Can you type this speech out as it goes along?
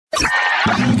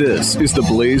This is the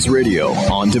Blaze Radio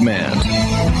on demand.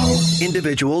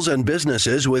 Individuals and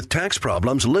businesses with tax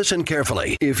problems, listen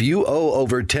carefully. If you owe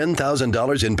over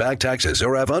 $10,000 in back taxes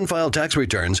or have unfiled tax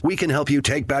returns, we can help you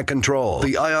take back control.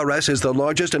 The IRS is the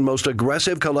largest and most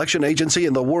aggressive collection agency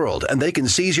in the world, and they can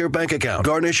seize your bank account,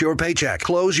 garnish your paycheck,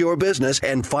 close your business,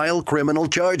 and file criminal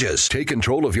charges. Take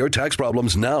control of your tax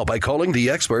problems now by calling the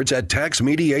experts at Tax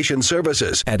Mediation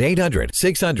Services at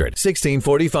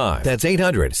 800-600-1645. That's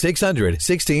 800-600-1645.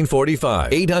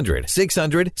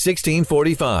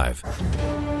 800-600-1645.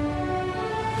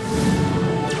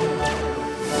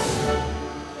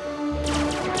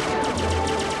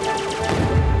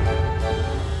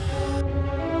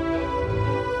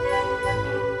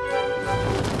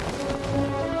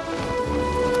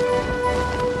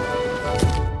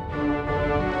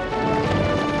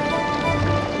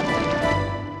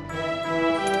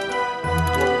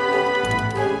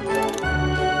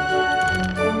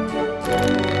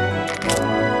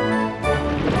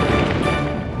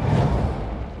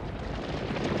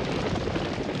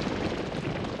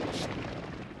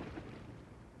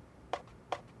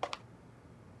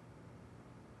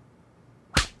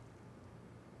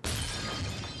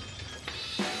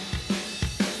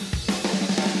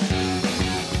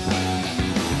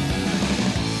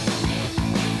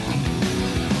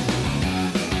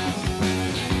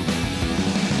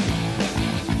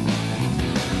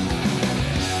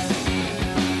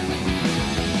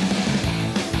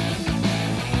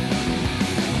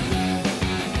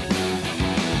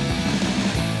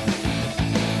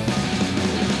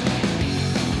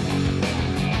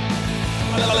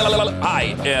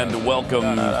 Hi, and welcome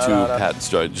to Pat's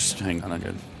Drive. Just hang on, I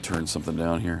gotta turn something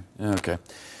down here. Okay.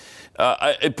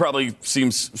 It probably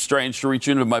seems strange to reach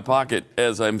into my pocket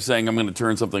as I'm saying I'm going to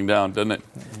turn something down, doesn't it?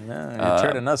 No,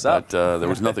 you're turning us up. But there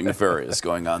was nothing nefarious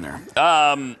going on there.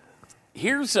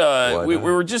 Here's we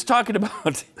were just talking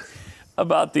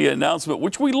about the announcement,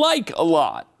 which we like a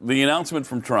lot. The announcement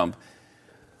from Trump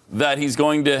that he's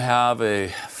going to have a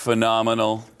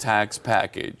phenomenal tax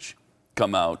package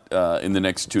come out in the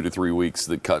next 2 to 3 weeks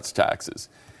that cuts taxes.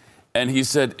 And he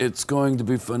said it's going to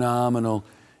be phenomenal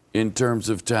in terms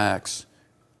of tax.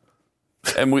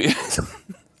 And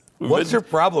What's your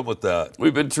problem with that?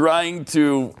 We've been trying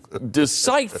to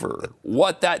decipher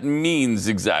what that means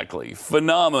exactly.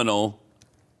 Phenomenal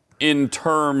in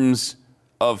terms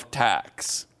of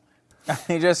tax.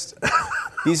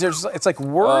 These are it's like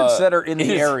words that are in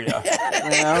the area. You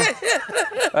know?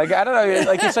 Like, I don't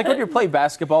know, like it's like when you play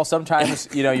basketball, sometimes,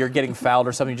 you know, you're getting fouled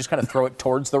or something, you just kind of throw it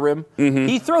towards the rim. Mm-hmm.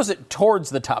 He throws it towards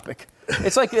the topic.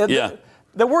 It's like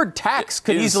the word tax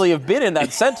could easily have been in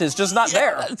that sentence, just not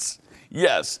there.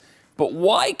 Yes. But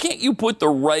why can't you put the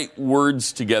right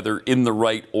words together in the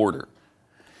right order?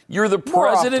 You're the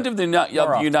president of the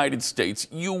United States.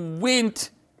 You went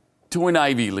to an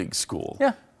Ivy League school.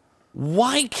 Yeah.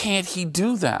 Why can't he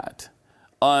do that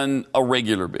on a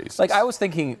regular basis? Like, I was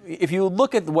thinking, if you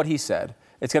look at what he said,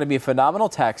 it's going to be a phenomenal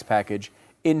tax package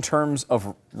in terms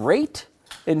of rate,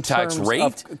 in tax terms rate,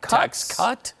 of cuts, tax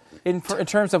cut, in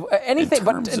terms of anything,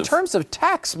 but in terms of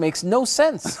tax makes no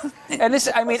sense. And this,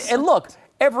 I mean, and look,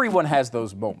 everyone has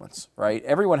those moments, right?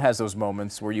 Everyone has those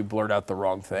moments where you blurt out the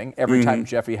wrong thing. Every time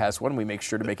Jeffy has one, we make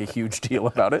sure to make a huge deal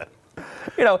about it.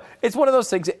 You know, it's one of those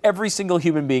things. Every single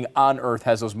human being on earth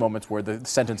has those moments where the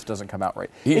sentence doesn't come out right.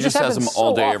 He just has them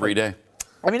all day, every day.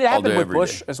 I mean, it happened with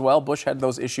Bush as well. Bush had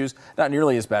those issues, not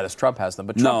nearly as bad as Trump has them,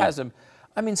 but Trump has them,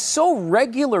 I mean, so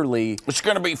regularly. It's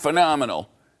going to be phenomenal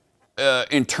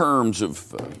in terms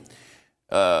of,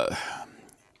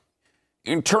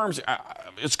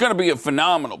 it's going to be a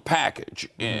phenomenal package.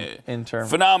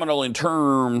 Phenomenal in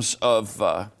terms of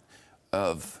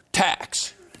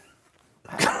tax.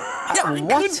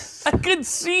 I could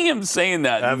see him saying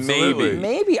that. Absolutely.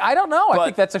 Maybe. I don't know. I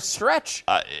think that's a stretch.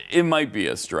 It might be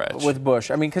a stretch with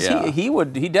Bush. I mean, because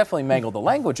he definitely mangled the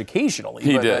language occasionally.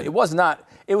 He did. It was not.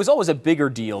 It was always a bigger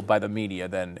deal by the media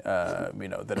than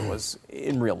than it was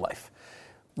in real life.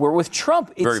 Where with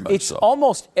Trump, it's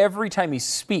almost every time he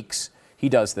speaks, he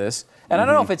does this. And I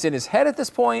don't know if it's in his head at this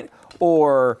point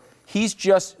or he's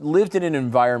just lived in an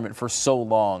environment for so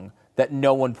long that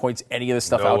no one points any of this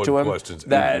stuff out to him.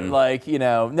 That, like, you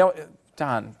know, no,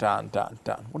 Don.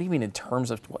 What do you mean in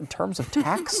terms of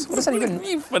tax? What does that even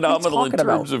mean? Phenomenal in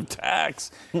terms of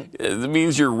tax. It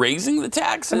means you're raising the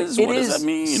taxes? What does that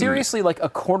mean? Seriously like a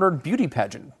cornered beauty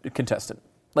pageant contestant.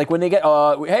 Like when they get,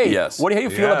 hey, what do you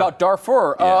feel about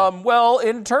Darfur? Yeah. Well,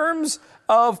 in terms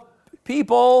of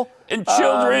people and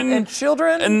children and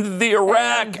the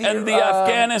Iraq and the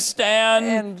Afghanistan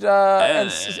and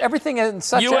everything and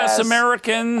such U.S. as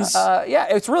Americans.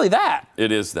 It's really that.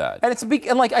 It is that. And it's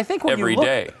and like I think when every you look,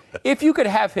 day. If you could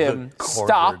have him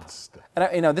stop,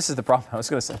 and this is the problem. I was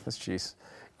going to say this. Jeez.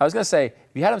 I was going to say,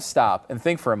 if you had him stop and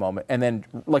think for a moment and then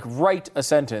like write a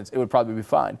sentence, it would probably be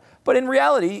fine. But in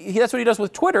reality, that's what he does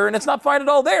with Twitter, and it's not fine at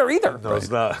all there either. No,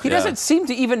 it's not. He doesn't seem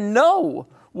to even know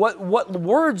what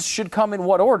words should come in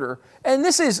what order. And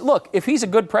this is, look, if he's a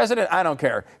good president, I don't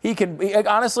care. He can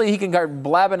start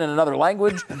blabbing in another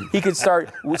language. He could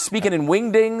start speaking in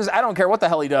wingdings. I don't care what the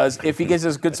hell he does. If he gets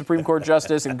his good Supreme Court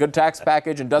justice and good tax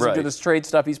package and doesn't do this trade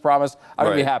stuff he's promised, I'm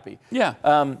going to be happy. Yeah.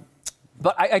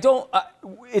 But I don't.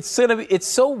 It's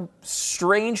so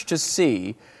strange to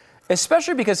see,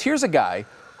 especially because here's a guy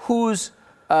who's,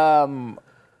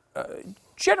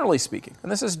 generally speaking,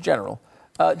 and this is general,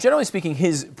 generally speaking,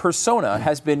 his persona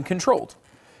has been controlled.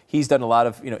 He's done a lot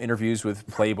of interviews with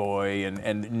Playboy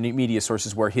and media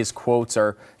sources where his quotes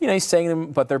are, he's saying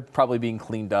them, but they're probably being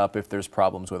cleaned up if there's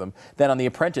problems with them. Then on The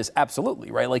Apprentice,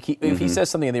 absolutely, right? Like if he says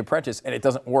something in The Apprentice and it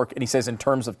doesn't work, and he says in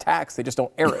terms of tax, they just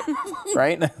don't air it,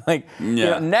 right?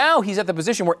 Now he's at the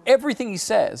position where everything he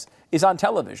says is on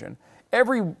television.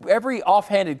 Every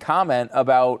offhanded comment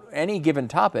about any given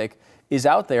topic is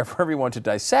out there for everyone to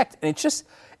dissect, and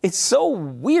it's so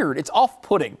weird. It's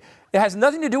off-putting. It has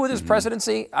nothing to do with his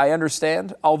presidency, I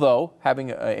understand, although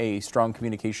having a strong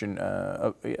communication,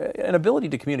 an ability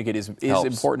to communicate is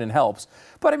important and helps.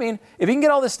 But, I mean, if he can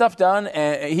get all this stuff done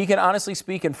and he can honestly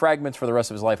speak in fragments for the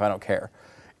rest of his life, I don't care.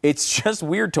 It's just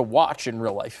weird to watch in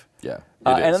real life. Yeah,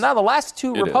 and now the last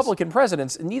two Republican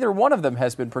presidents, neither one of them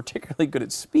has been particularly good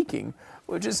at speaking,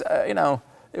 which is, it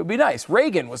would be nice.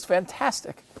 Reagan was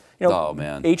fantastic. Oh,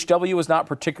 man. H.W. was not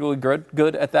particularly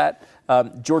good at that.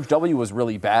 George W. was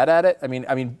really bad at it. I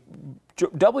mean,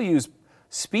 W.'s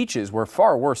speeches were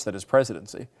far worse than his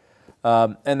presidency.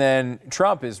 And then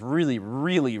Trump is really,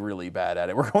 really, really bad at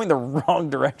it. We're going the wrong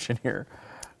direction here.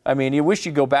 I mean, you wish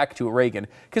you'd go back to Reagan.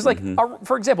 Because,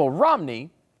 for example,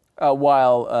 Romney,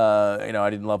 while, I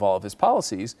didn't love all of his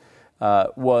policies,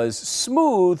 was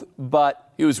smooth,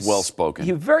 but... He was well-spoken.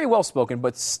 He was very well-spoken,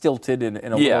 but stilted and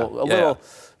a little...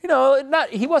 He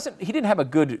didn't have a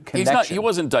good connection. He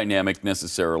wasn't dynamic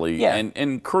necessarily. Yeah.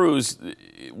 And Cruz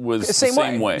was the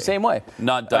same way. Same way.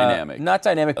 Not dynamic. Not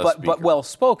dynamic, but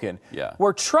well-spoken. Yeah.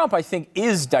 Where Trump, I think,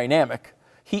 is dynamic.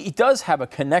 He does have a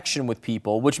connection with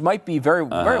people, which might be very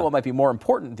well might be more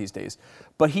important these days.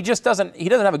 But he doesn't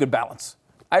have a good balance.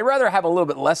 I'd rather have a little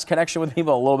bit less connection with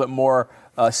people, a little bit more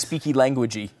speaky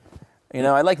languagey.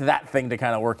 I like that thing to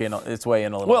kind of work its way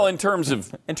in a little. Well, bit. in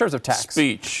terms of tax,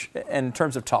 speech, in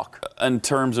terms of talk, in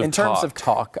terms of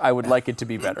talk, I would like it to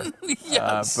be better.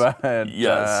 Yes,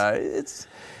 it's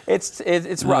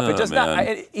rough. It does not.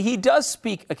 He does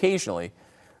speak occasionally.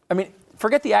 I mean,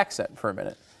 forget the accent for a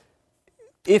minute.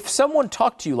 If someone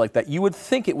talked to you like that, you would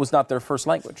think it was not their first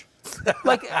language.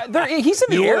 Like he's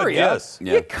in the area. Yes.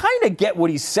 Yeah. You kind of get what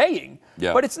he's saying,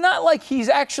 but it's not like he's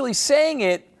actually saying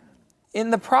it in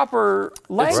the proper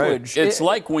language. It's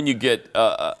like when you get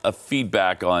a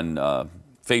feedback on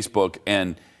Facebook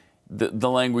and the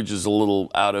language is a little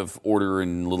out of order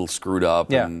and a little screwed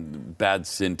up and bad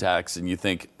syntax, and you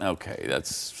think, okay,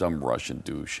 that's some Russian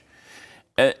douche.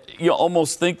 You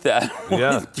almost think that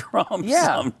with Trump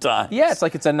sometimes. Yeah, it's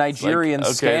like it's a Nigerian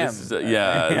scam. This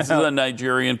is a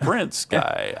Nigerian prince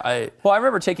guy. Well, I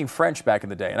remember taking French back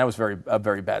in the day, and I was a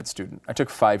very bad student. I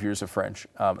took 5 years of French,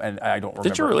 and I don't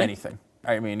remember anything.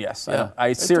 I mean, yes. Yeah.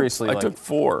 I seriously. I took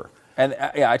 4. And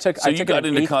I took. So you got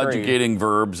into grade. conjugating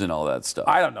verbs and all that stuff.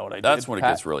 I don't know what I did. That's when it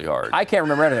gets really hard. I can't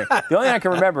remember anything. The only thing I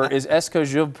can remember is "Est-ce que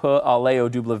je peux aller au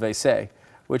WC,"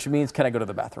 which means "Can I go to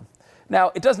the bathroom?"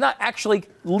 Now, it does not actually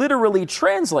literally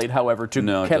translate, however, to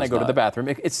 "Can I go to the bathroom?"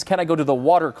 It's "Can I go to the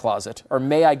water closet?" or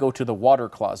 "May I go to the water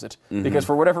closet?" Because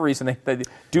for whatever reason, they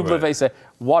WC,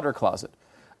 water closet.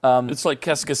 It's like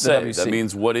 "Qu'est-ce que c'est?" That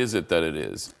means what is it that it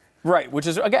is. Right, which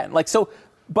is, again, like, so,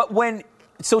 but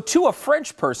so to a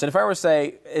French person, if I were to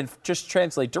say, and just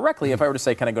translate directly, if I were to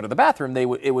say, "Can I go to the bathroom?"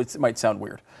 it might sound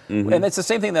weird. And it's the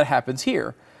same thing that happens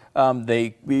here.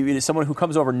 Someone who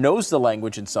comes over knows the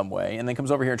language in some way, and then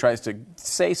comes over here and tries to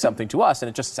say something to us, and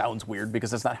it just sounds weird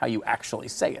because that's not how you actually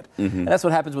say it. And that's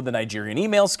what happens with the Nigerian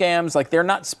email scams. Like, they're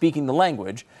not speaking the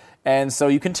language, and so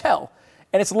you can tell.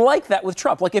 And it's like that with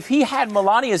Trump. Like, if he had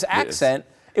Melania's accent,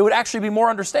 it would actually be more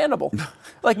understandable.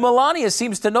 Like, Melania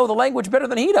seems to know the language better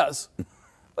than he does,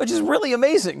 which is really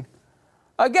amazing.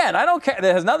 Again, I don't care.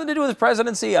 That has nothing to do with his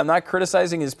presidency. I'm not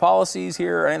criticizing his policies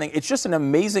here or anything. It's just an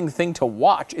amazing thing to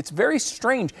watch. It's very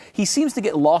strange. He seems to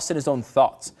get lost in his own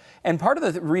thoughts. And part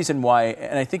of the reason why,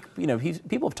 and I think,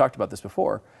 people have talked about this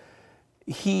before,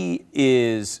 he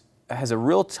has a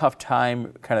real tough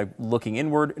time kind of looking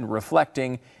inward and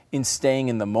reflecting and staying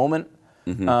in the moment.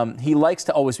 Mm-hmm. He likes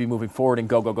to always be moving forward and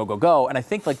go, go, go, go, go. And I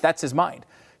think that's his mind.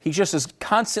 He just is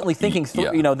constantly thinking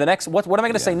through, the next, what am I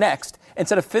going to say next,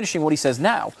 instead of finishing what he says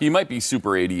now. He might be super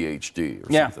ADHD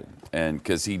or something. And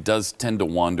because he does tend to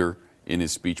wander in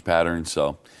his speech patterns.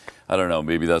 So I don't know.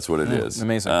 Maybe that's what it is.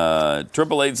 Amazing.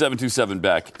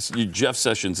 888-727-BECK. Jeff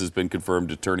Sessions has been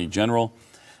confirmed Attorney General.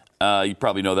 You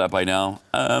probably know that by now.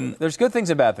 There's good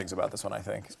things and bad things about this one, I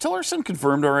think. Is Tillerson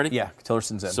confirmed already? Yeah,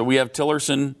 Tillerson's in. So we have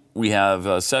Tillerson. We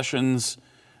have Sessions.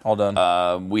 All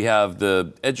done. We have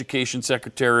the Education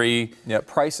Secretary. Yeah, Tom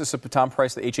Price,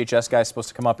 the HHS guy, is supposed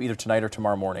to come up either tonight or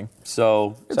tomorrow morning.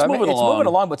 So it's moving along. It's moving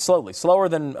along, but slowly. Slower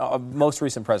than most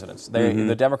recent presidents.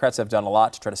 The Democrats have done a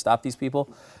lot to try to stop these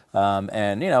people.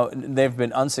 And they've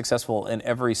been unsuccessful in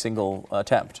every single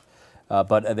attempt.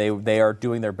 But they are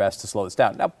doing their best to slow this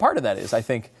down. Now, part of that is, I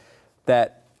think,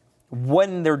 that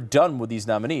when they're done with these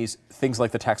nominees, things like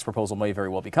the tax proposal may very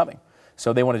well be coming.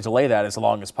 So they want to delay that as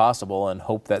long as possible and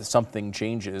hope that something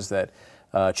changes that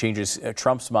changes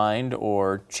Trump's mind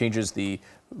or changes the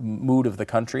mood of the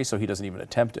country so he doesn't even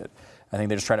attempt it. I think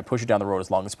they're just trying to push it down the road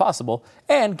as long as possible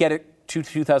and get it to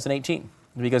 2018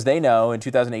 because they know in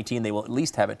 2018 they will at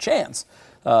least have a chance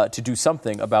to do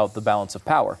something about the balance of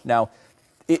power. Now,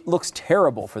 it looks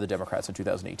terrible for the Democrats in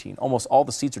 2018. Almost all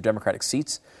the seats are Democratic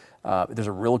seats. There's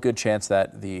a real good chance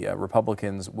that the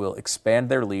Republicans will expand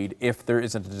their lead if there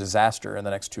isn't a disaster in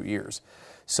the next 2 years.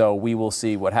 So we will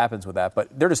see what happens with that.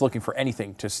 But they're just looking for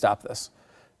anything to stop this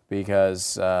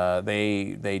because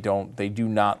they do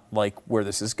not like where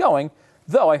this is going.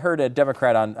 Though I heard a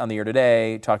Democrat on the air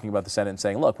today talking about the Senate and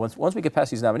saying, look, once we get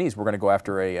past these nominees, we're going to go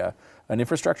after an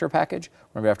infrastructure package.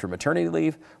 We're going to go after maternity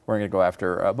leave. We're going to go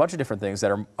after a bunch of different things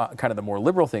that are kind of the more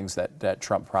liberal things that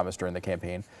Trump promised during the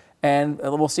campaign. And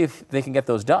we'll see if they can get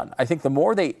those done. I think the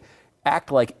more they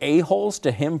act like a-holes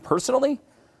to him personally,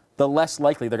 the less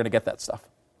likely they're going to get that stuff.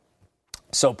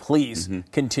 So please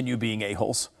continue being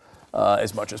a-holes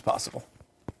as much as possible.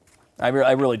 I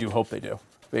really do hope they do.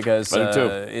 Because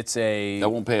that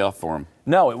won't pay off for him.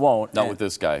 No, it won't. Not with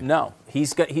this guy. No,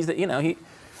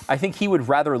 I think he would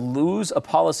rather lose a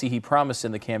policy he promised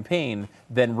in the campaign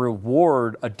than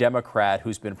reward a Democrat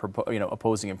who's been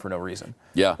opposing him for no reason.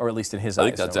 Yeah, or at least in his eyes, I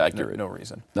think that's accurate. No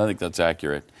reason. I think that's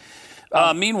accurate.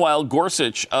 Meanwhile,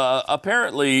 Gorsuch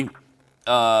apparently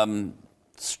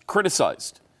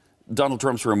criticized Donald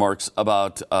Trump's remarks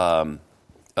about the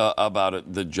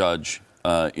judge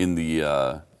in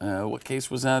the. What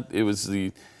case was that? It was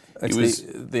the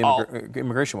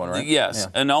immigration one, right? Yes,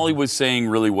 yeah. And all he was saying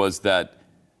really was that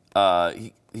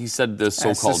he said the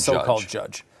so-called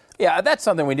judge. Yeah, that's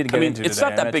something we need to get into. It's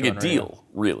not that big a deal,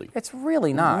 really. It's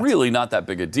really not. Really not that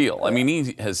big a deal. Yeah. I mean,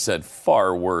 he has said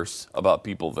far worse about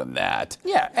people than that.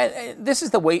 Yeah, and this is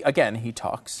the way, again, he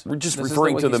talks. We're just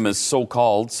referring to them as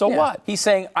so-called. So what? He's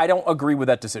saying, I don't agree with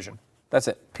that decision. That's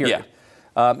it, period. Yeah.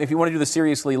 If you want to do the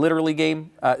seriously, literally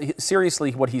game,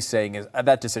 seriously, what he's saying is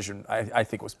that decision, I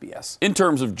think, was BS. In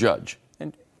terms of judge.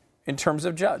 In terms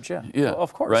of judge, yeah. Yeah, well,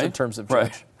 of course, right? In terms of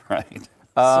judge. Right. In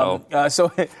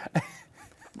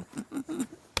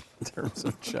terms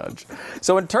of judge.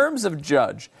 So in terms of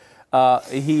judge,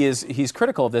 he's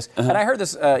critical of this. And I heard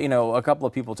this, a couple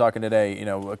of people talking today,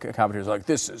 commentators like,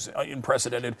 this is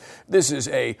unprecedented. This is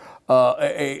a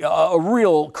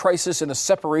real crisis in the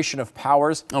separation of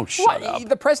powers. Oh, shut up.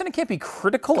 The president can't be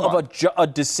critical of a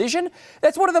decision?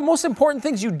 That's one of the most important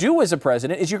things you do as a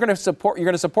president is you're going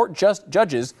to support just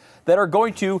judges that are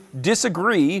going to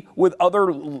disagree with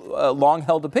other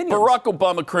long-held opinions. Barack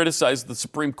Obama criticized the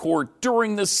Supreme Court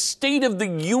during the State of the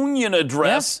Union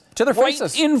address. To their right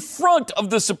faces. In front of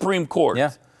the Supreme Court.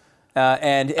 Yeah.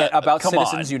 And about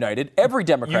Citizens United, every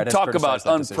Democrat has criticized that. You talk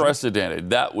about unprecedented. Decision.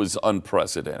 That was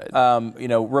unprecedented.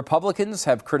 Republicans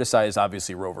have criticized,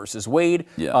 obviously, Roe versus Wade,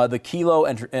 the Kelo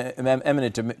and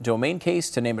eminent domain case,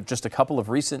 to name just a couple of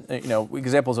recent,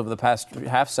 examples over the past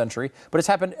half century. But it's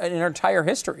happened in our entire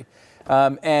history.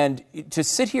 And to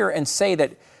sit here and say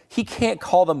that he can't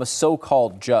call them a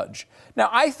so-called judge. Now,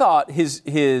 I thought his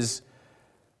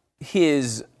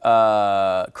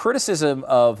criticism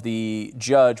of the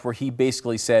judge, where he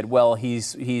basically said, well,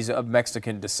 he's of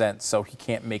Mexican descent, so he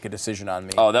can't make a decision on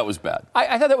me. Oh, that was bad.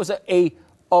 I thought that was a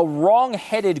a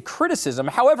wrong-headed criticism,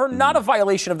 however, not a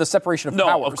violation of the separation of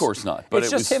powers. No, of course not. But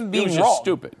it's just him being just wrong.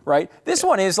 Stupid, right? This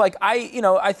one is like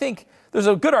I think there's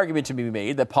a good argument to be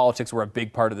made that politics were a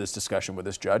big part of this discussion with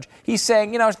this judge. He's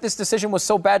saying, this decision was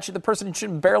so bad, the person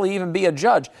should barely even be a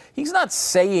judge. He's not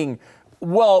saying,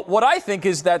 well, what I think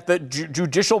is that the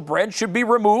judicial branch should be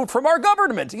removed from our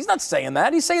government. He's not saying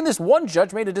that. He's saying this one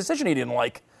judge made a decision he didn't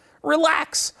like.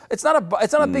 Relax. It's not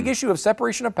a big issue of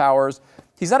separation of powers.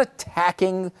 He's not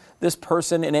attacking this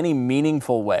person in any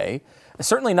meaningful way.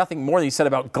 Certainly nothing more than he said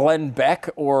about Glenn Beck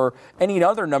or any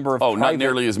other number of not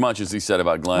nearly as much as he said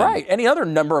about Glenn. Right, any other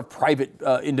number of private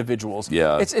individuals.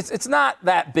 Yeah. It's not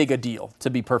that big a deal,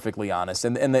 to be perfectly honest.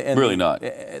 And really not.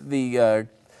 The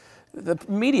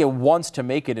media wants to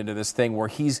make it into this thing where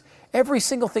every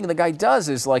single thing the guy does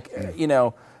is like,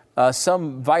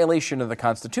 some violation of the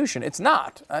Constitution. It's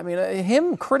not. I mean,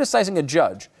 him criticizing a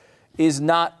judge is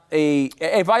not a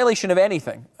violation of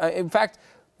anything. In fact,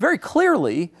 very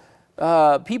clearly,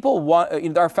 people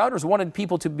want. Our founders wanted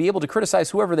people to be able to criticize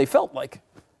whoever they felt like.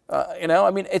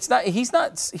 I mean, it's not. He's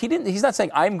not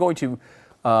saying I'm going to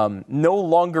no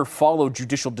longer follow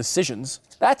judicial decisions.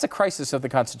 That's a crisis of the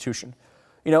Constitution.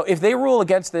 If they rule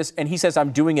against this and he says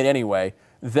I'm doing it anyway,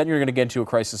 then you're going to get into a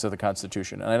crisis of the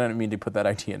Constitution. And I don't mean to put that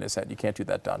idea in his head. You can't do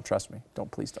that, Don. Trust me.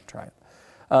 Please don't try it.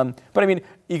 But I mean,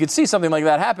 you could see something like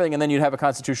that happening, and then you'd have a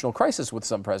constitutional crisis with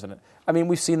some president. I mean,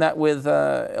 we've seen that with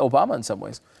Obama in some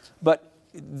ways. But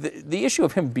the issue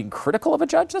of him being critical of a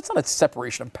judge, that's not a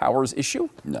separation of powers issue.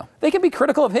 No. They can be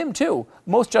critical of him, too.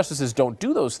 Most justices don't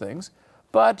do those things.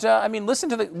 But, I mean, listen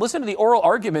to the oral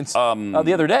arguments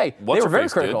the other day. They were very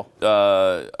critical.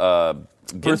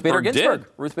 Ruth Bader Ginsburg.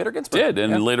 Ruth Bader Ginsburg. Did,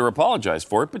 and later apologized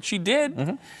for it, but she did.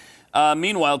 Mm-hmm.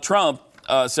 Meanwhile, Trump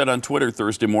said on Twitter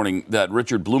Thursday morning that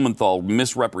Richard Blumenthal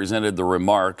misrepresented the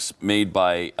remarks made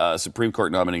by Supreme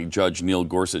Court nominee Judge Neil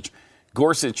Gorsuch.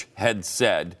 Gorsuch had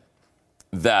said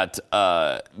that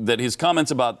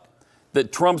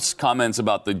that Trump's comments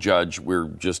about the judge we're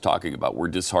just talking about were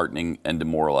disheartening and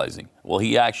demoralizing. Well,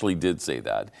 he actually did say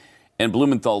that, and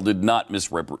Blumenthal did not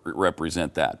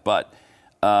misrepresent that. But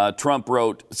Trump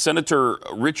wrote, Senator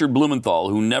Richard Blumenthal,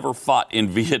 who never fought in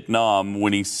Vietnam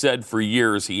when he said for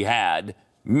years he had,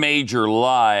 major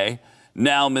lie,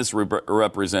 now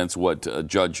misrepresents what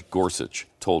Judge Gorsuch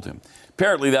told him.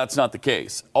 Apparently that's not the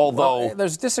case, although...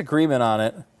 there's disagreement on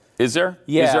it. Is there?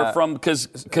 Yeah. Is there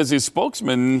because his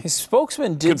spokesman... His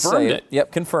spokesman did confirmed say it.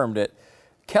 Yep, confirmed it.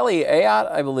 Kelly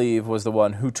Ayotte, I believe, was the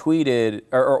one who tweeted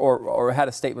or had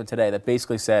a statement today that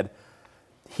basically said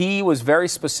he was very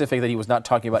specific that he was not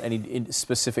talking about any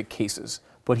specific cases,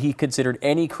 but he considered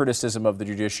any criticism of the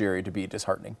judiciary to be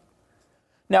disheartening.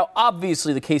 Now,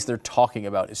 obviously, the case they're talking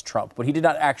about is Trump, but he did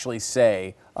not actually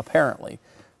say, apparently,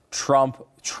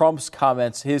 Trump's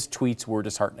comments, his tweets were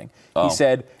disheartening. He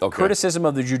said criticism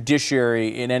of the judiciary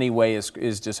in any way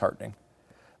is disheartening.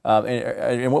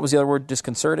 And what was the other word?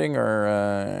 Disconcerting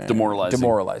or demoralizing?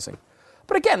 Demoralizing.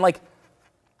 But again, like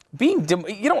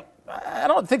I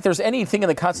don't think there's anything in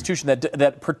the Constitution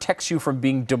that protects you from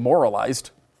being demoralized.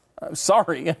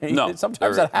 Sorry. No,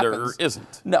 sometimes that happens. There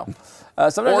isn't. No.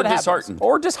 Sometimes or it disheartened.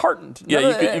 Or disheartened.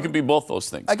 Yeah, you can be both those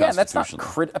things. Again, that's not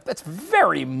that's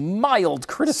very mild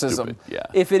criticism. Stupid, yeah.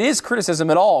 If it is criticism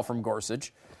at all from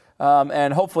Gorsuch,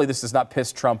 and hopefully this does not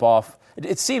piss Trump off.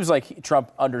 It seems like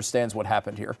Trump understands what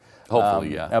happened here.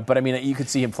 Hopefully, yeah. But I mean, you could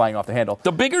see him flying off the handle.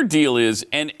 The bigger deal is,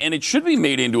 and it should be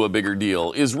made into a bigger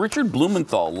deal, is Richard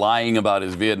Blumenthal lying about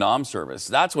his Vietnam service.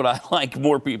 That's what I like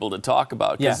more people to talk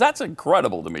about, because that's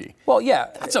incredible to me. Well, yeah.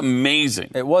 That's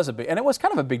amazing. It was and it was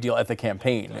kind of a big deal at the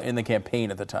campaign,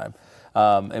 at the time.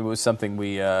 It was something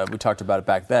we talked about it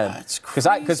back then.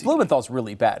 Because Blumenthal's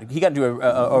really bad. He got into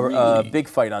a big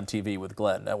fight on TV with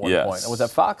Glenn at one point. Was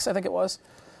that Fox? I think it was.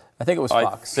 I think it was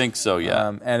Fox. I think so,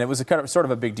 yeah. And it was sort of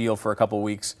a big deal for a couple of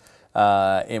weeks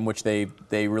in which they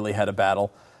really had a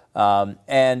battle.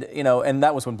 And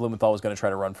that was when Blumenthal was going to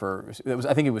try to run for.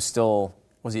 I think he was still.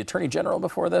 Was he Attorney General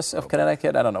before this of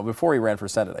Connecticut? I don't know. Before he ran for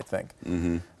Senate, I think.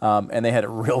 Mm-hmm. And they had a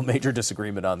real major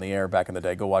disagreement on the air back in the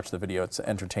day. Go watch the video. It's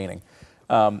entertaining.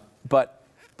 So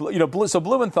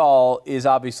Blumenthal is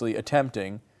obviously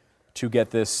attempting to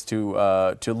get this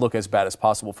to look as bad as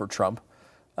possible for Trump.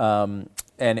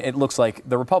 And it looks like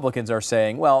the Republicans are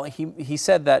saying, well, he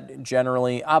said that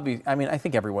generally. I mean, I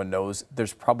think everyone knows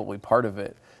there's probably part of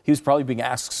it. He was probably being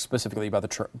asked specifically about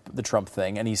the Trump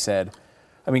thing, and he said,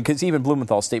 because even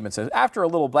Blumenthal's statement says, after a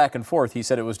little back and forth, he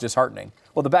said it was disheartening.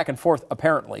 Well, the back and forth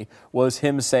apparently was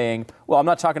him saying, well, I'm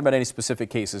not talking about any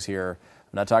specific cases here.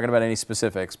 I'm not talking about any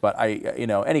specifics, but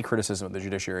any criticism of the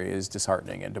judiciary is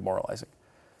disheartening and demoralizing.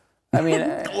 I mean,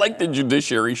 like the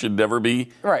judiciary should never be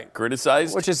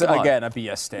criticized? Which is, again, a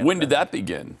BS standard. When did that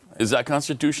begin? Is that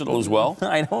constitutional as well?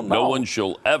 I don't know. No one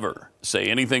shall ever say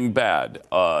anything bad,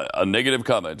 a negative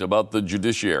comment about the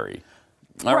judiciary.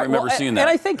 I remember seeing that. And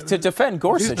I think to defend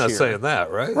Gorsuch he's not saying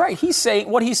that, right? Right.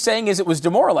 What he's saying is it was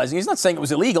demoralizing. He's not saying it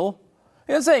was illegal.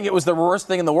 He's not saying it was the worst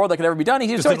thing in the world that could ever be done.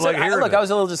 He's just saying, look, I was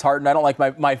a little disheartened. I don't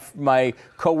like my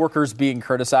coworkers being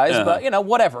criticized, but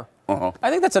whatever. I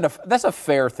think that's a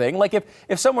fair thing. Like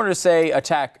if someone were to say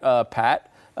attack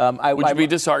Pat, would you be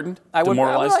disheartened?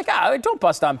 Demoralized? I would like, don't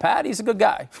bust on Pat. He's a good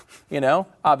guy.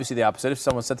 Obviously the opposite. If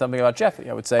someone said something about Jeffy,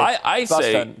 I would say. I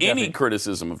say any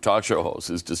criticism of talk show hosts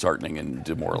is disheartening and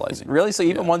demoralizing. Really? So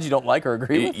even ones you don't like or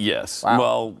agree with? Yes. Wow.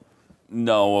 Well.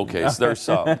 No, okay, so there's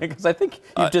some. Because I think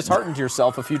you've disheartened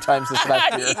yourself a few times this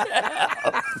last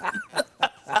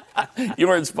year. You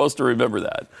weren't supposed to remember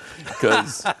that,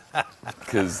 because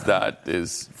that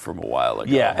is from a while ago.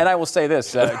 Yeah, and I will say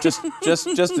this,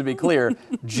 just to be clear,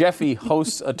 Jeffy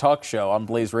hosts a talk show on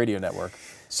Blaze Radio Network.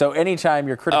 So anytime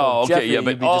you're critical of Jeffy,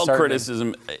 but all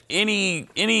criticism,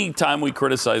 any time we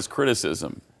criticize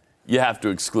criticism, you have to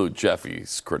exclude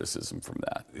Jeffy's criticism from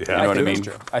that. Yeah, you know what I mean?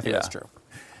 I think that's true.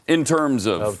 In terms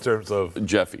of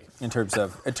Jeffy. In terms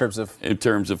of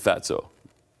Fatso.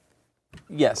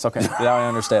 Yes, okay. Now I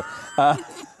understand.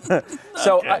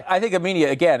 So okay. I think the media,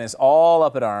 again, is all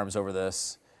up in arms over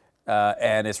this,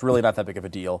 and it's really not that big of a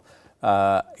deal.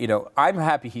 I'm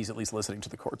happy he's at least listening to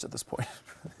the courts at this point.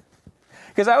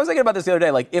 Because I was thinking about this the other day.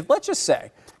 Like, if let's just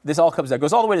say this all comes down,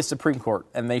 goes all the way to Supreme Court,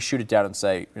 and they shoot it down and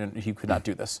say he could not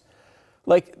do this.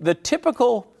 Like, the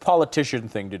typical politician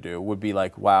thing to do would be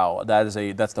like, wow, that's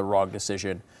the wrong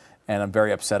decision, and I'm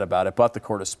very upset about it, but the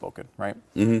court has spoken, right?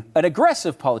 Mm-hmm. An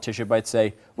aggressive politician might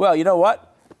say, well, you know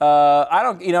what?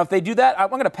 if they do that, I'm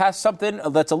going to pass something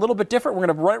that's a little bit different. We're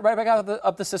going to run it right back out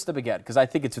up the system again, because I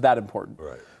think it's that important.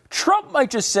 Right. Trump might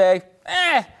just say,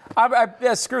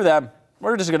 screw them.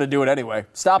 We're just going to do it anyway.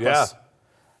 Stop us.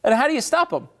 And how do you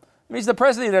stop him? I mean, he's the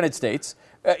president of the United States.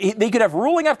 They could have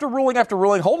ruling after ruling after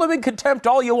ruling, hold him in contempt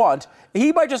all you want.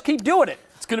 He might just keep doing it.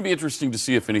 It's going to be interesting to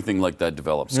see if anything like that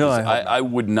develops. I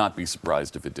would not be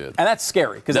surprised if it did. And that's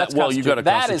scary, because you've got a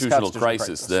constitutional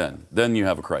crisis then. Then you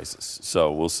have a crisis.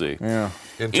 So we'll see. Yeah.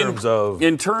 In terms of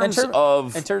the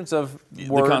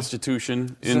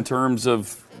Constitution, in terms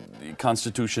of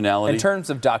constitutionality, in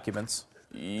terms of documents.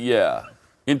 Yeah.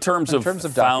 In terms of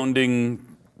founding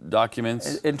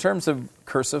documents. In terms of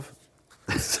cursive.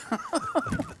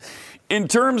 In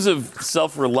terms of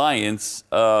self-reliance,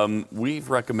 we've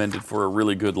recommended for a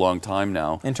really good long time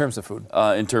now. In terms of food.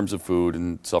 In terms of food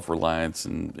and self-reliance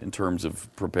and in terms of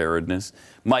preparedness.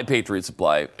 My Patriot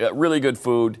Supply, really good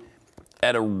food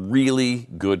at a really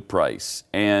good price.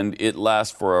 And it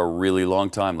lasts for a really long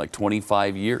time, like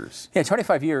 25 years. Yeah,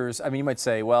 25 years. I mean, you might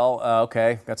say, well,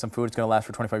 okay, got some food. It's going to last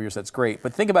for 25 years. That's great.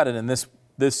 But think about it in this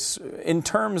in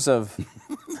terms of...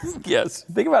 Yes.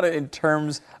 Think about it in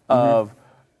terms of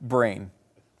brain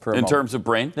for a moment. In terms of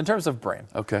brain? In terms of brain.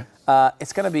 Okay.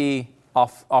 It's going to be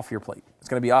off your plate. It's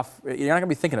going to be off. You're not going to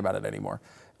be thinking about it anymore.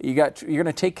 You're going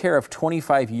to take care of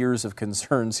 25 years of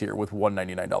concerns here with one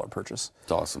 $99 purchase.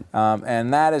 It's awesome.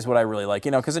 And that is what I really like.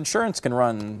 Because insurance can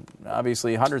run,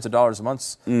 obviously, hundreds of dollars a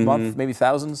month, maybe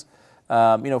thousands.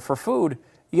 For food,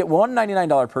 you get one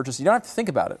 $99 purchase. You don't have to think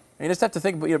about it. You just have to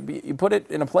think. You put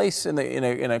it in a place in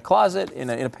a closet,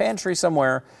 in a pantry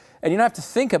somewhere, and you don't have to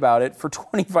think about it for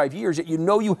 25 years. Yet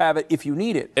you have it if you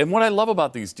need it. And what I love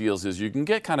about these deals is you can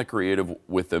get kind of creative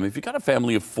with them. If you got a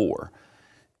family of 4,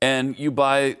 and you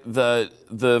buy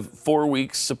the 4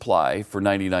 weeks supply for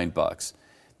 $99,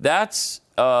 that's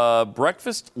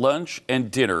breakfast, lunch,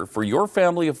 and dinner for your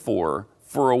family of 4.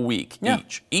 For a week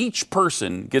each. Each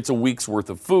person gets a week's worth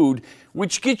of food,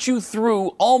 which gets you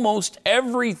through almost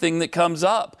everything that comes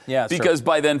up. Yeah, because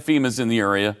by then FEMA's in the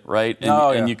area, right?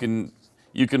 And you can.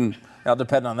 I'll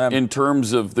depend on them. In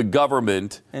terms of the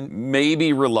government,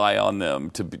 maybe rely on them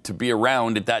to be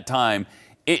around at that time.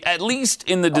 At least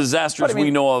in the disasters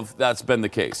we know of, that's been the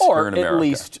case here in America. Or at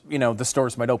least, the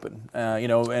stores might open, and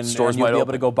you'll be able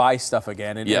to go buy stuff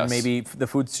again, and maybe the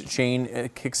food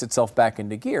chain kicks itself back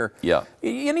into gear. Yeah.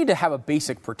 You need to have a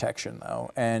basic protection,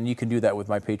 though, and you can do that with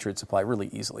My Patriot Supply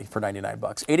really easily for $99.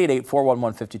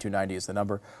 888-411-5290 is the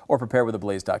number, or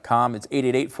preparewiththeblaze.com. It's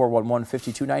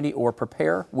 888-411-5290, or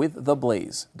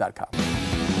preparewiththeblaze.com.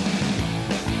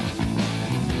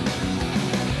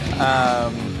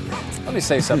 Let me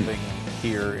say something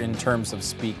here in terms of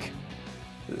speak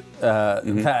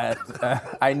that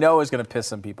I know is going to piss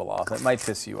some people off. It might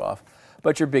piss you off,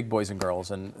 but you're big boys and girls,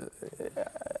 and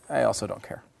I also don't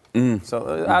care.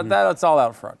 So that's all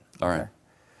out front. All right.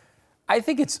 I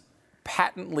think it's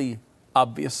patently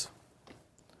obvious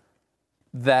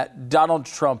that Donald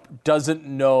Trump doesn't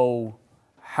know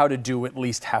how to do at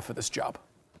least half of this job.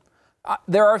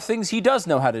 There are things he does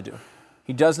know how to do.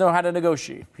 He does know how to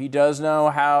negotiate. He does know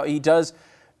how he does.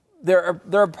 There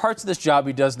are parts of this job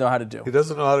he does know how to do. He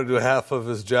doesn't know how to do half of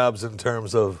his jobs in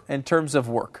terms of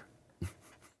work.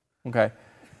 Okay,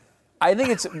 I think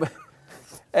it's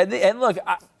and look,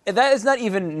 that is not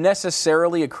even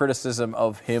necessarily a criticism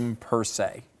of him per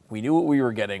se. We knew what we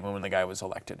were getting when the guy was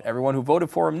elected. Everyone who voted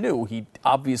for him knew he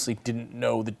obviously didn't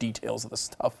know the details of the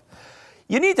stuff.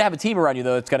 You need to have a team around you,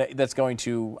 though, that's going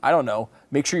to, I don't know,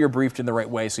 make sure you're briefed in the right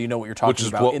way so you know what you're talking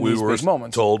about in these big moments. Which is what we were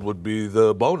told would be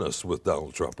the bonus with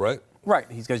Donald Trump, right? Right.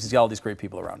 He's got all these great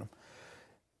people around him.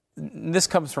 This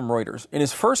comes from Reuters. In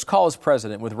his first call as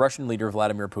president with Russian leader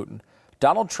Vladimir Putin,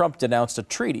 Donald Trump denounced a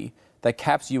treaty that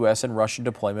caps U.S. and Russian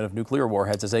deployment of nuclear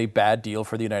warheads as a bad deal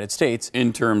for the United States.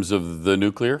 In terms of the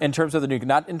nuclear? In terms of the nuclear,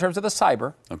 not in terms of the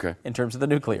cyber. Okay. In terms of the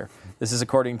nuclear. This is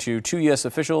according to 2 U.S.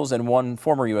 officials and 1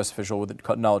 former U.S. official with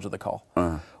knowledge of the call.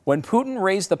 When Putin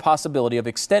raised the possibility of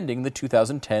extending the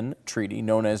 2010 treaty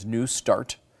known as New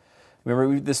START,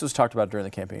 remember this was talked about during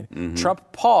the campaign,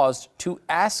 Trump paused to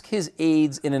ask his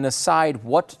aides in an aside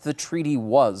what the treaty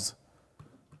was.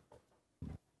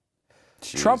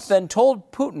 Jeez. Trump then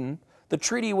told Putin the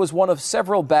treaty was one of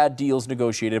several bad deals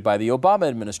negotiated by the Obama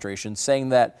administration, saying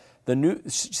that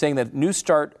New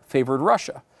START favored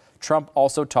Russia. Trump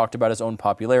also talked about his own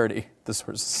popularity. The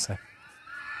sources say.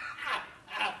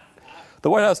 The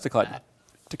White House declined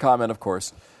to comment, of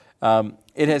course.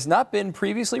 It has not been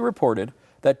previously reported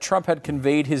that Trump had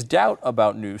conveyed his doubt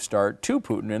about New START to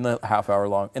Putin in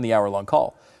the hour-long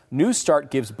call. New START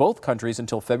gives both countries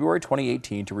until February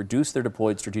 2018 to reduce their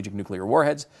deployed strategic nuclear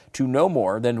warheads to no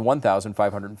more than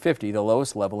 1,550, the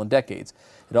lowest level in decades.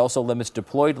 It also limits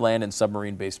deployed land and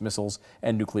submarine-based missiles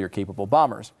and nuclear-capable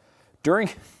bombers. During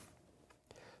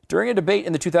a debate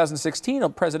in the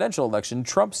 2016 presidential election,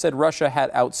 Trump said Russia had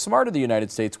outsmarted the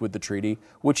United States with the treaty,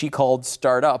 which he called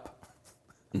Start Up.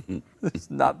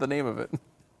 That's not the name of it.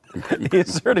 He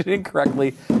asserted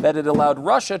incorrectly that it allowed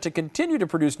Russia to continue to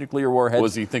produce nuclear warheads.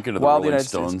 Was he thinking of the Rolling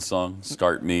Stones song,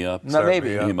 Start Me Up? No,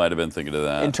 maybe. He might have been thinking of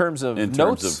that. In terms of notes? In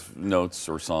terms of notes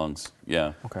or songs,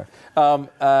 yeah. Okay.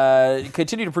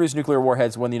 Continue to produce nuclear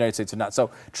warheads when the United States did not.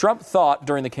 So Trump thought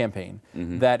during the campaign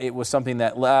that it was something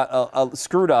that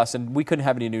screwed us and we couldn't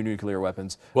have any new nuclear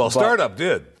weapons. Well, Startup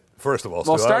did. First of all,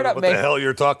 well, Startup what the hell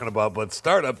you're talking about, but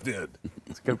Startup did.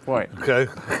 That's a good point. Okay.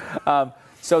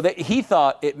 So that he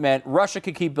thought it meant Russia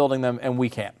could keep building them and we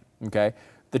can't. Okay.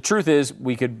 The truth is,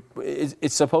 we could.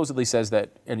 It supposedly says that,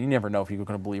 and you never know if you're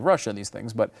going to believe Russia in these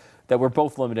things, but that we're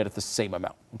both limited at the same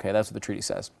amount. Okay, that's what the treaty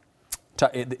says.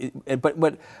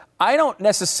 But I don't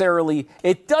necessarily.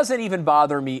 It doesn't even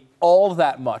bother me all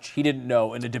that much. He didn't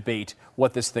know in a debate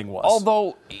what this thing was.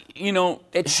 Although,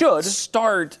 it should.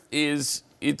 START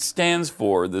it stands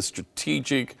for the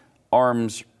Strategic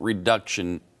Arms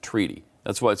Reduction Treaty.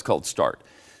 That's why it's called START.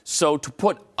 So to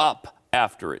put up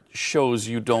after it shows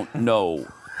you don't know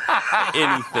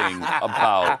anything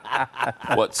about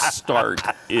what START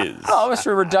is. Oh, it's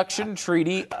a reduction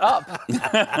treaty up.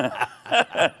 I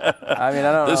don't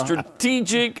know. The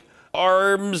Strategic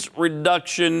Arms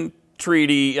Reduction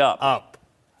Treaty up.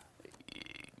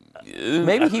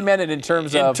 Maybe he meant it in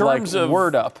terms of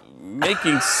word up.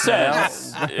 Making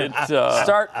sense.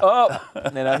 Start up.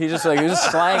 He's just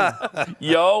slang.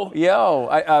 Yo.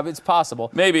 It's possible.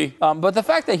 Maybe. But the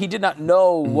fact that he did not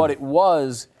know what it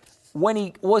was when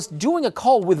he was doing a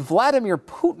call with Vladimir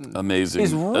Putin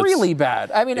is really bad.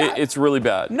 I mean, it's really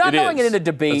bad. Not knowing it in a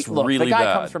debate. Look, really the guy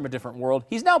bad. comes from a different world.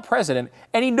 He's now president,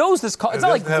 and he knows this call. It's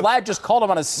not like Vlad just called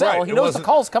him on his cell. Right, he knows the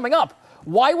call's coming up.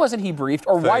 Why wasn't he briefed,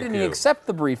 or why didn't he accept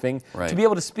the briefing to be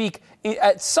able to speak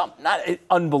at some, not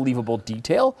unbelievable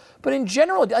detail, but in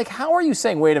general, like, how are you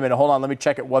saying, wait a minute, hold on, let me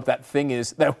check at what that thing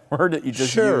is, that word that you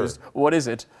just used. What is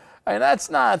it? I mean,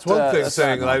 that's not... It's one thing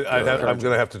saying I'm going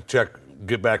to have to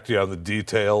get back to you on the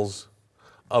details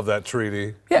of that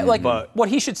treaty. Yeah, but what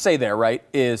he should say there, right,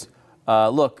 is...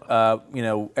 look,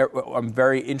 I'm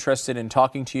very interested in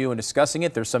talking to you and discussing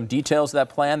it. There's some details of that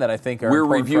plan that I think are important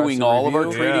for us to reviewing all of our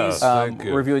treaties.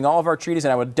 We're reviewing all of our treaties,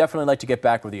 and I would definitely like to get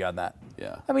back with you on that.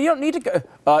 Yeah. I mean, you don't need to go.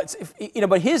 But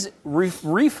his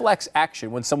reflex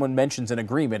action when someone mentions an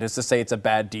agreement is to say it's a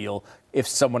bad deal if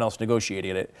someone else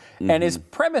negotiated it. And his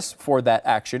premise for that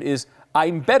action is,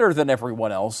 I'm better than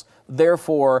everyone else,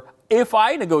 therefore, if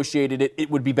I negotiated it, it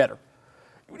would be better.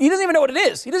 He doesn't even know what it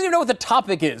is. He doesn't even know what the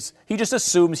topic is. He just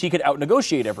assumes he could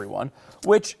out-negotiate everyone,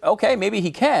 which, okay, maybe he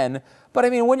can, But I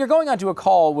mean, when you're going onto a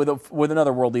call with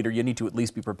another world leader, you need to at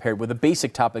least be prepared with the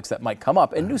basic topics that might come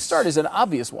up. And New START is an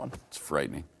obvious one. It's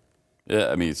frightening. Yeah,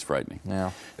 I mean, it's frightening.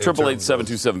 Yeah.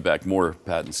 888-727-BECK. More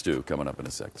Pat and Stu coming up in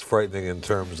a second. It's frightening in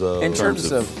terms of... In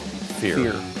terms of fear.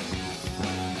 In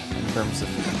terms of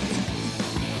fear.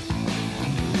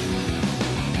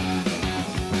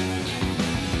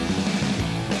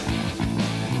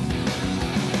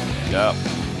 Yeah.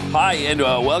 Hi, and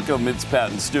welcome. It's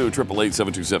Pat and Stu,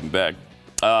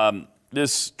 888-727-BECK.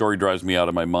 This story drives me out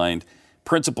of my mind.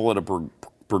 Principal at a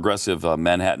progressive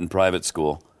Manhattan private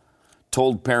school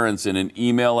told parents in an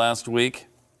email last week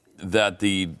that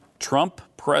the Trump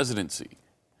presidency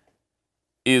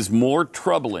is more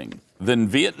troubling than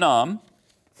Vietnam,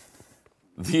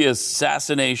 the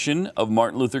assassination of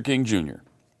Martin Luther King Jr.,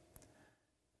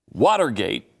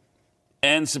 Watergate,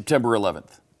 and September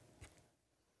 11th.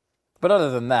 But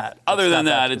other than that,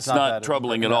 it's not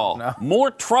troubling at all. No. More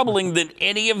troubling than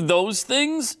any of those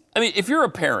things? I mean, if you're a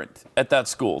parent at that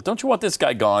school, don't you want this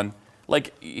guy gone?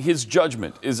 Like, his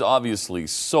judgment is obviously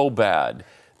so bad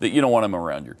that you don't want him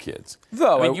around your kids.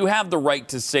 Though, I mean, you have the right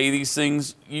to say these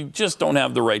things. You just don't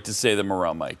have the right to say them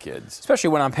around my kids. Especially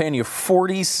when I'm paying you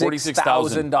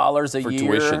 $46,000 a year.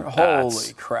 Tuition.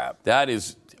 Holy crap.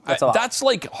 That's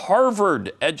like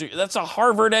Harvard. That's a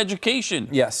Harvard education.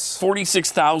 Yes.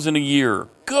 $46,000 a year.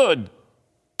 Good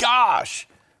gosh.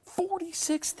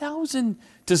 $46,000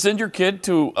 to send your kid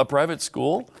to a private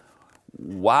school?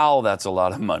 Wow, that's a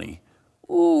lot of money.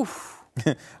 Oof.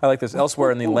 I like this.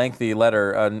 Elsewhere in the lengthy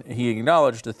letter, he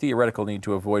acknowledged the theoretical need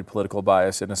to avoid political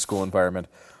bias in a school environment.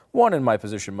 One in my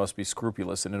position must be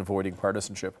scrupulous in avoiding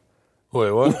partisanship.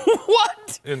 Wait, what?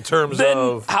 What? In terms then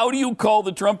of... how do you call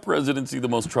the Trump presidency the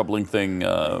most troubling thing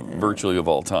virtually of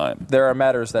all time? There are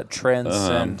matters that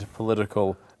transcend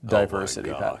political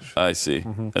diversity. Oh my gosh. I see.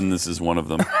 Mm-hmm. And this is one of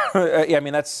them. Yeah, I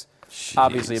mean, that's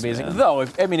obviously amazing. Man. Though,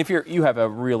 if you have a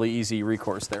really easy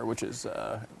recourse there, which is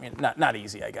not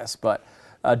easy, I guess, but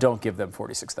don't give them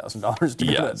 $46,000 to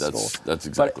go to that school. That's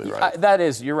exactly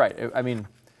right. You're right. I mean,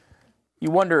 you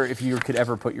wonder if you could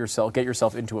ever get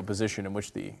yourself into a position in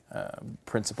which the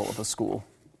principal of a school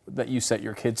that you set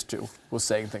your kids to was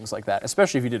saying things like that,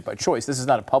 especially if you did it by choice. This is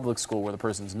not a public school where the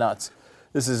person's nuts.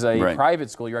 This is a private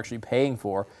school you're actually paying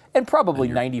for, and probably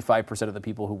 95% of the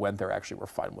people who went there actually were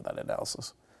fine with that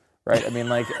analysis. Right? I mean,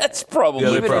 like... That's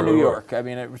probably... Even in New York. I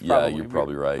mean, it was probably... Yeah, you're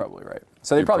probably right. Probably right.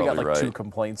 So they probably got like 2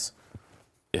 complaints.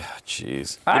 Yeah,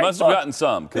 jeez. They must have gotten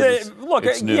some. Look,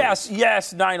 it's new. yes,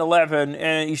 9/11,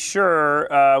 and sure,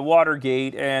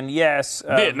 Watergate, and yes...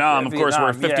 Vietnam, of course,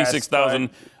 where 56,000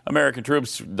 American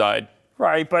troops died.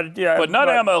 Right, but not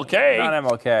MLK. Not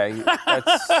MLK.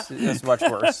 That's much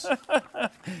worse.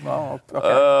 Well, okay.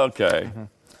 Okay. Mm-hmm.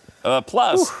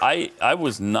 Plus, I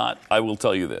will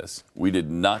tell you this. We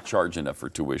did not charge enough for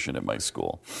tuition at my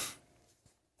school.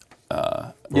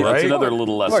 That's another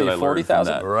little lesson I learned from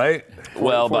that. Right?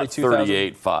 Well, about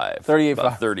 38.5. 38.5.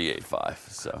 About 38.5.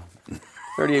 So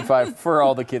 38.5 for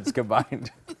all the kids combined.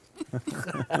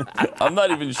 I'm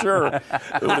not even sure it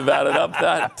would have added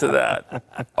up to that,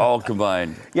 all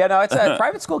combined. Yeah, no, it's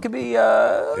private school can be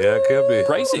it can be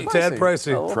pricey. Tad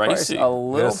pricey. A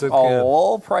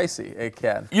little pricey. It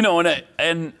can. You know,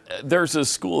 and there's a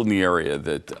school in the area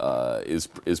that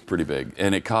is pretty big,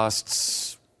 and it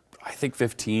costs, I think,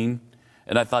 $15,000,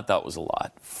 and I thought that was a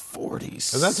lot.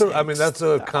 $46,000. And that's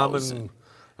a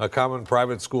common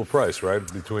private school price, right?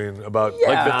 Between about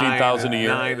like $15,000 a year,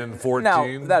 9 and 14. Now,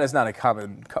 that is not a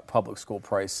common public school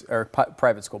price or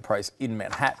private school price in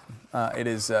Manhattan. It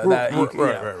is right.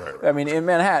 I mean, in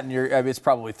Manhattan, it's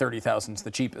probably $30,000 is the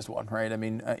cheapest one, right? I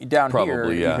mean, down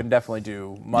here, you can definitely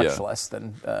do much less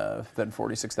than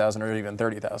 $46,000 or even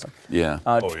 $30,000. Yeah.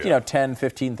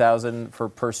 $10,000,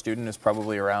 $15,000 per student is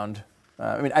probably around.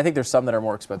 I mean, I think there's some that are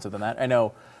more expensive than that. I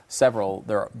know several.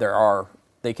 There are.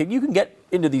 You can get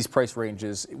into these price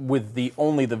ranges with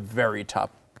only the very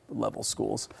top level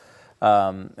schools.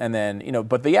 And then,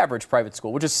 but the average private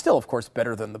school, which is still, of course,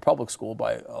 better than the public school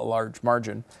by a large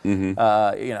margin, $10,000,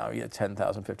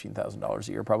 $15,000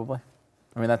 a year probably.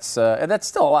 I mean, and that's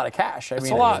still a lot of cash. It's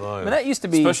a lot. I mean, that used to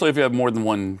be... Especially if you have more than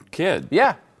one kid.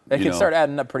 Yeah. It can start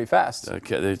adding up pretty fast.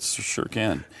 It sure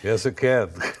can. Yes, it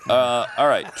can. All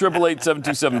right,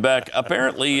 888-727-BECK.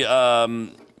 Apparently...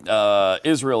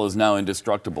 Israel is now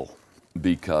indestructible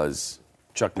because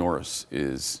Chuck Norris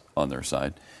is on their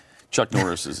side. Chuck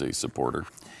Norris is a supporter.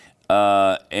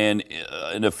 And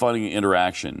in a funny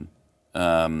interaction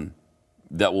that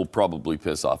will probably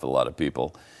piss off a lot of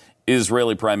people,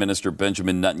 Israeli Prime Minister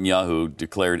Benjamin Netanyahu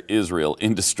declared Israel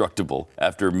indestructible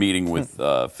after meeting with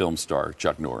film star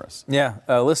Chuck Norris. Yeah,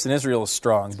 listen, Israel is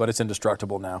strong, but it's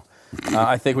indestructible now.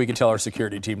 I think we can tell our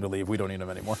security team to leave. We don't need them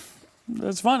anymore.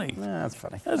 That's funny. Yeah, that's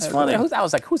funny. That's funny. I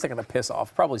was like, who's that going to piss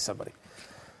off? Probably somebody.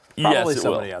 Probably yes,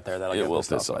 somebody will. out there that'll it get will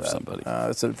pissed piss off off somebody.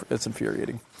 It's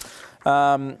infuriating.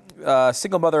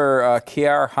 Single mother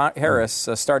Kiara Harris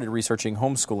started researching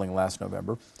homeschooling last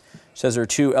November. She says her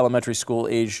 2 elementary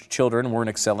school-aged children weren't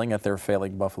excelling at their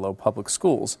failing Buffalo public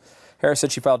schools. Harris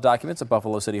said she filed documents at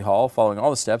Buffalo City Hall following all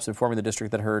the steps, informing the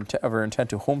district that of her intent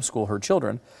to homeschool her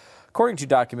children, according to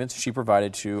documents she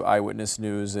provided to Eyewitness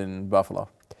News in Buffalo.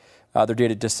 They're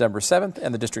dated December 7th,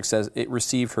 and the district says it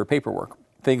received her paperwork.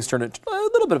 Things turned a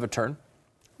little bit of a turn.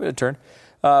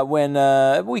 When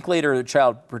a week later,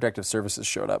 Child Protective Services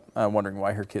showed up, wondering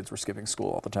why her kids were skipping school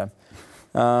all the time.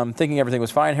 Thinking everything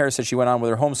was fine, Harris said she went on with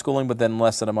her homeschooling, but then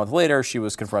less than a month later, she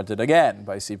was confronted again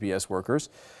by CPS workers.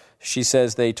 She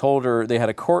says they told her they had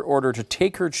a court order to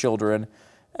take her children,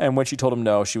 and when she told them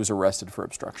no, she was arrested for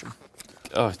obstruction.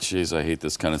 Oh, jeez, I hate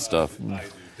this kind of stuff.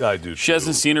 I do. She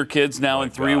hasn't seen her kids now in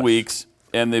 3 weeks,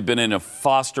 and they've been in a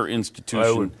foster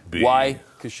institution. Why?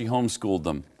 Because she homeschooled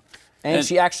them. And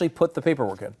she actually put the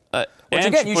paperwork in. Which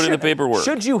again, she put in the paperwork.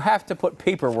 Should you have to put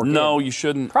paperwork in? No, you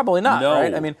shouldn't. Probably not, no.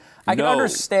 right? I mean, I can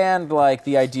understand like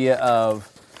the idea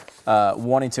of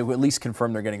wanting to at least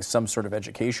confirm they're getting some sort of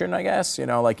education, I guess. You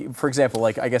know, like, for example,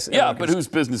 like, I guess... Yeah, but whose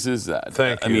business is that?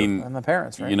 Thank you. I mean... I'm the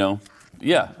parents, right? You know?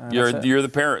 Yeah, you're the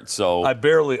parent, so... I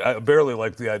barely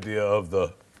like the idea of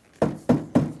the...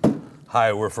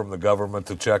 Hi, we're from the government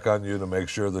to check on you to make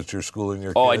sure that you're schooling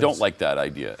your kids. Oh, I don't like that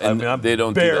idea. And I'm they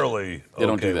don't barely do that. They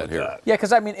don't do that with here. that. Yeah,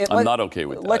 because I mean... I'm not okay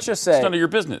with that. Let's just say... It's none of your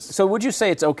business. So would you say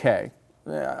it's okay?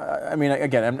 I mean,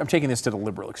 again, I'm taking this to the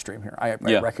liberal extreme here. I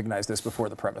recognize this before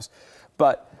the premise.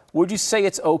 But would you say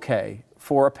it's okay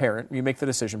for a parent, you make the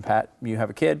decision, Pat, you have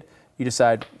a kid, you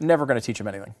decide, never going to teach him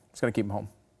anything. Just going to keep him home.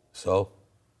 So?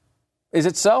 Is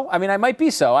it so? I mean, I might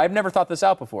be so. I've never thought this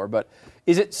out before, but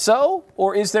is it so,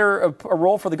 or is there a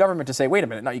role for the government to say, wait a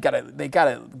minute, no, they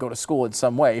gotta go to school in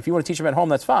some way. If you want to teach them at home,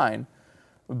 that's fine,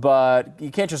 but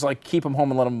you can't just like keep them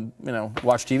home and let them,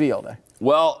 watch TV all day.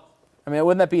 Well, I mean,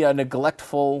 wouldn't that be a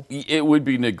neglectful? It would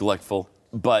be neglectful,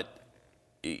 but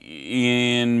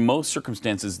in most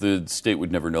circumstances, the state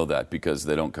would never know that because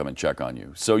they don't come and check on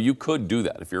you. So you could do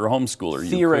that if you're a homeschooler.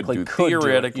 Theoretically, you could do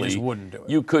it. You just wouldn't do it.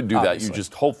 You could do obviously. that. You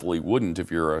just hopefully wouldn't if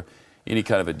you're any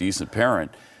kind of a decent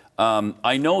parent.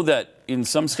 I know that in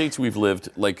some states we've lived,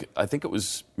 like I think it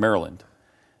was Maryland,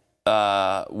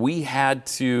 we had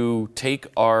to take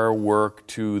our work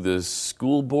to the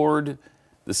school board,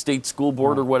 the state school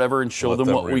board or whatever, and show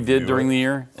them what we did during the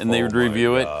year, and they would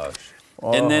review it.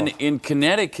 And then in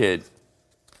Connecticut,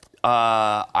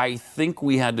 I think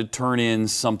we had to turn in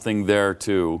something there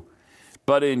too.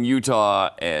 But in Utah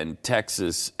and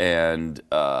Texas and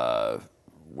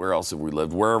where else have we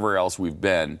lived? Wherever else we've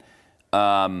been,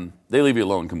 they leave you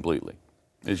alone completely.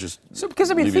 It's just so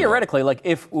because I mean theoretically, like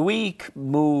if we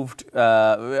moved,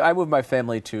 I moved my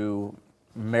family to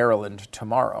Maryland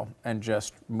tomorrow and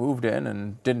just moved in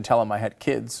and didn't tell them I had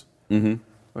kids. Mm-hmm.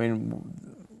 I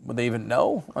mean, would they even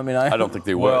know? I mean, I don't think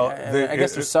they would. Well, I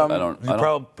guess there's some.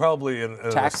 Probably in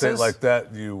a state like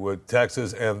that, you would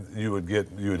taxes, and you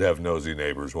would have nosy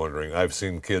neighbors wondering. I've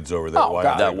seen kids over there. Why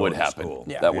that would happen. School?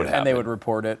 Yeah. That would happen. And they would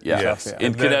report it. Yeah. Yes. Yeah.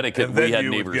 In Connecticut, we had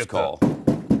neighbors call.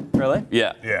 Really?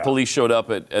 Yeah. Police showed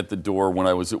up at the door when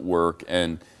I was at work,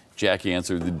 and Jackie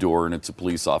answered the door, and it's a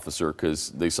police officer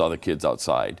because they saw the kids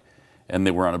outside, and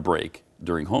they were on a break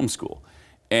during homeschool.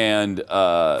 And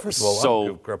first of all, I don't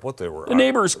give a crap what they were. The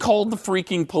neighbors called the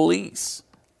freaking police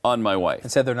on my wife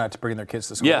and said they're not bringing their kids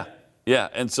to school. Yeah.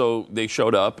 And so they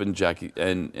showed up, and Jackie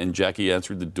and Jackie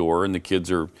answered the door, and the kids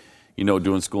are,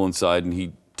 doing school inside. And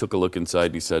he took a look inside,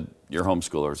 and he said, "You're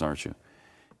homeschoolers, aren't you?"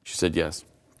 She said, "Yes."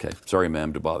 "Okay, sorry,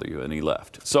 ma'am, to bother you," and he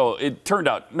left. So it turned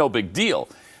out no big deal,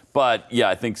 but yeah,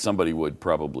 I think somebody would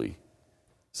narc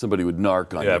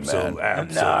on you, absolutely, man.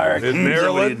 Absolutely. In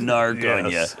Maryland, narc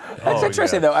on you. That's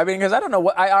interesting, though. I mean, because I don't know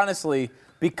what I honestly,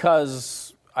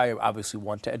 because I obviously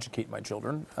want to educate my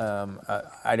children.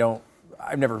 I've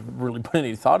never really put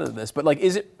any thought into this, but like,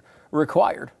 is it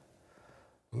required?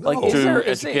 No. Like, to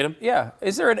educate them? Yeah.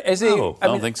 Is there I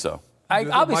don't think so.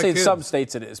 Obviously, in some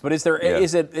states it is, but is there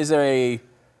is there a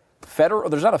federal?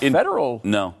 There's not a federal.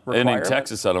 No, and requirement? in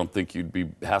Texas, I don't think you'd be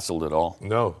hassled at all.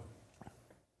 No.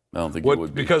 I don't think it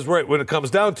would be. Because when it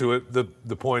comes down to it,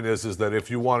 the point is that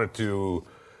if you wanted to,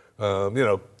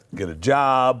 get a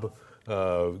job,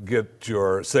 get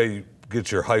your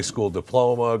high school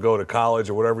diploma, go to college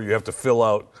or whatever, you have to fill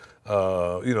out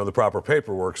the proper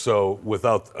paperwork. So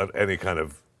without any kind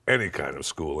of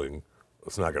schooling,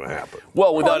 it's not going to happen.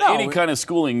 Well, without any kind of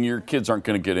schooling, your kids aren't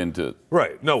going to get into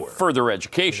nowhere further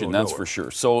education. That's for sure.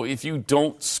 So if you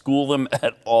don't school them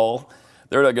at all,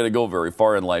 they're not going to go very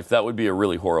far in life. That would be a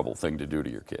really horrible thing to do to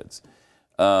your kids.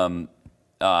 And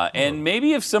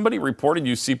maybe if somebody reported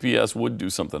you, CPS would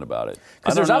do something about it.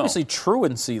 Because there's obviously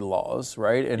truancy laws,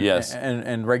 right?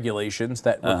 And regulations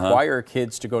that require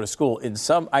kids to go to school.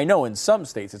 I know in some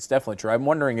states it's definitely true. I'm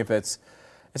wondering if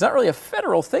it's not really a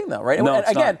federal thing, though, right? No,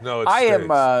 it's not. No, it's states.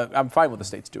 I'm fine with the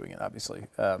states doing it, obviously,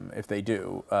 if they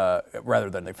do, rather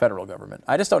than the federal government.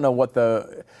 I just don't know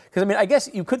because I guess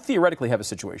you could theoretically have a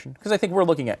situation, because I think we're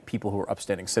looking at people who are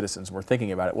upstanding citizens, and we're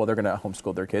thinking about it, well, they're going to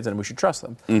homeschool their kids, and we should trust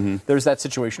them. Mm-hmm. There's that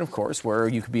situation, of course, where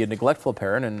you could be a neglectful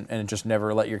parent and just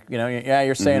never let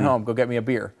you're staying home, go get me a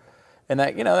beer. And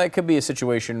that could be a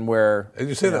situation where... And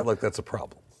you say that like that's a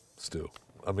problem, Stu.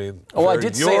 I mean, I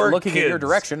did say it looking in your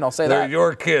direction. I'll say they're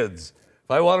your kids.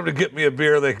 If I want them to get me a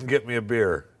beer, they can get me a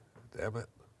beer. Damn it.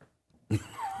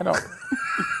 I don't.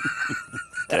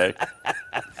 Okay.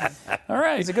 All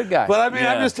right. He's a good guy. But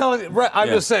I'm just telling you. Right, I'm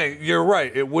just saying you're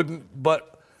right. It wouldn't,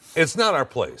 but it's not our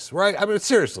place, right? I mean,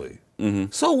 seriously. Mm-hmm.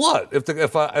 So what if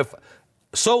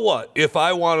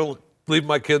I want to leave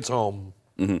my kids home?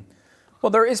 Mm-hmm. Well,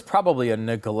 there is probably a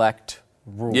neglect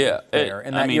rule there,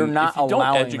 and that you're not if you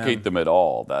allowing don't educate them at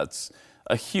all, that's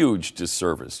a huge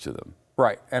disservice to them.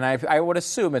 Right, and I would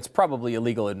assume it's probably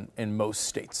illegal in most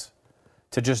states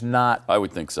to just not. I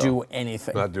would think so. Do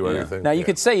anything. Not do anything. Now you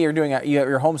could say you're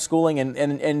homeschooling,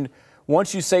 and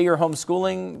once you say you're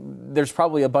homeschooling, there's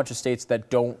probably a bunch of states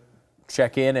that don't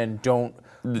check in and don't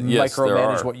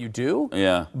micromanage what you do.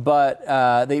 Yeah.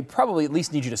 But they probably at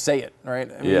least need you to say it, right?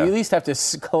 I mean, you at least have to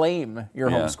claim your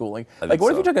homeschooling. Like,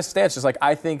 what if you took a stance just like,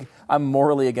 I think I'm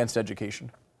morally against education?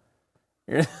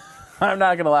 I'm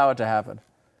not going to allow it to happen.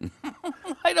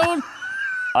 I don't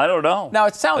know. Now,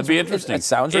 it sounds... It'd be interesting. It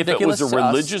sounds ridiculous. If it was a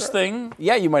religious thing...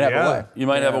 Yeah, you might have a way. You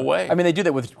might have a way. I mean, they do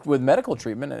that with medical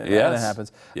treatment, and it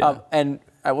happens. Yeah. And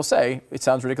I will say, it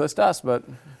sounds ridiculous to us, but...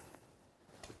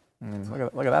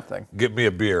 look at that thing. Get me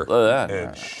a beer. Look at that.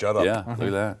 And shut up. Yeah,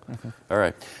 look at that. All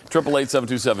right.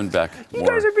 888-727-BECK. You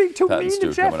guys are being too mean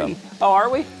to Jeffy. Oh, are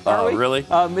we? Are we? Really?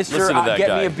 Mr.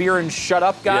 Get me a beer and shut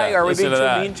up guy? Yeah, are we being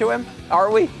too mean to him?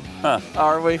 Are we? Huh.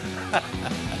 Are we?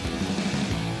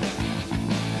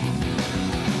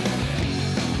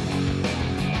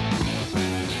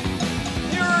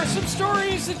 There are some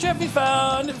stories that Jeffy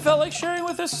found and felt like sharing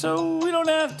with us, so we don't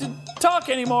have to talk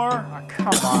anymore. Oh,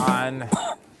 come on.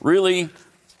 Really?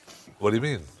 What do you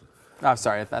mean? I'm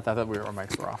sorry. I thought that our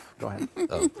mics were off. Go ahead.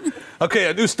 Okay,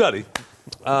 a new study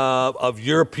of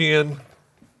European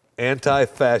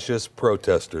anti-fascist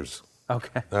protesters.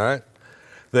 Okay. All right?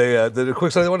 They did a quick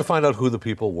study. They wanted to find out who the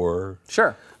people were.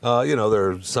 Sure.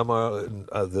 Some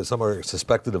are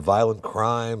suspected of violent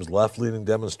crimes, left-leaning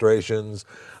demonstrations.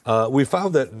 We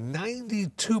found that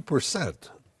 92%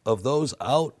 of those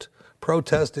out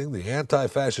protesting, the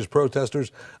anti-fascist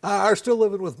protesters, are still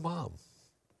living with mom.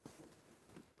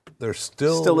 They're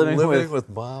still living with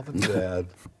mom and dad.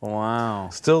 Wow.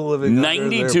 Still living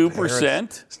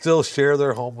 92%? Still share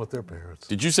their home with their parents.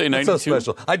 Did you say 92%? That's so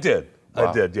special. I did. Wow.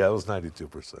 I did. Yeah, it was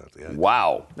 92%. Yeah.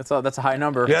 Wow. That's a high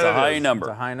number. Yeah, That's a high number.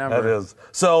 It's a high number. That is.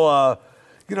 So, I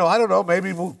don't know.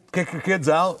 Maybe we'll kick your kids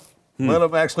out. Let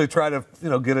them actually try to,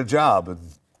 get a job and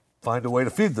find a way to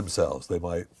feed themselves. They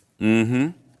might. Mm-hmm.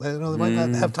 They might not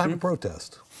have time to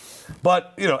protest.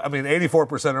 But,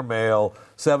 84% are male,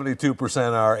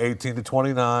 72% are 18 to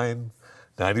 29,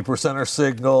 90% are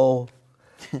single,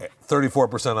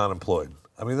 34% unemployed.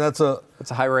 I mean, that's a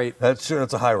high rate. That's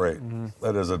a high rate. Mm-hmm.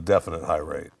 That is a definite high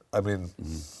rate. I mean,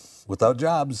 without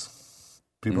jobs,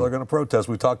 people are going to protest.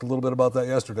 We talked a little bit about that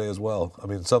yesterday as well. I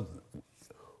mean,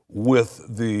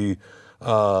 with the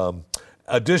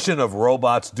addition of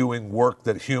robots doing work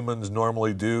that humans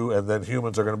normally do, and then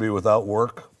humans are going to be without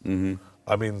work. Mm-hmm.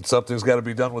 I mean, something's got to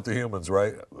be done with the humans,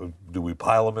 right? Do we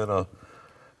pile them in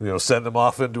send them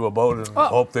off into a boat and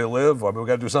hope they live? I mean, we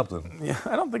got to do something. Yeah,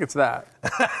 I don't think it's that.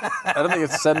 I don't think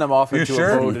it's send them off into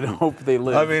a boat and hope they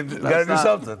live. I mean, got to do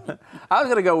something. I was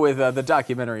going to go with the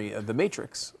documentary The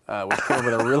Matrix, which came up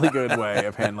with a really good way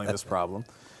of handling this problem,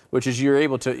 which is you're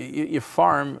able to you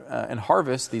farm and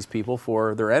harvest these people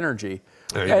for their energy.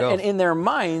 There you go. And in their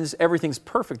minds, everything's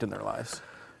perfect in their lives.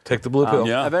 Take the blue pill.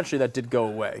 Yeah. Eventually, that did go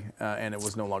away, and it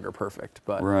was no longer perfect.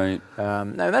 But right.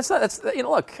 That's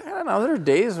look. I don't know. There are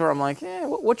days where I'm like,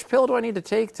 which pill do I need to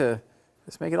take to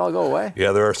just make it all go away?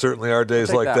 Yeah, there certainly are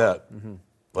days like that. Mm-hmm.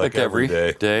 Like every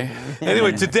day.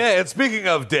 Anyway, today, and speaking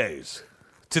of days,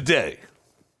 today.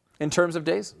 In terms of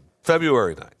days?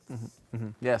 February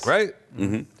 9th. Yes. Right?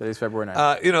 Today's February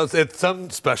 9th. It's some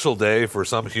special day for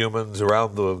some humans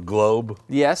around the globe.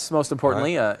 Yes, most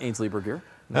importantly, Ainsley Bergier.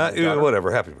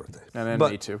 Whatever. Happy birthday. And then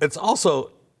but me too. It's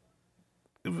also,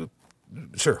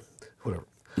 sure, whatever.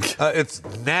 It's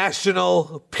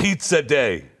National Pizza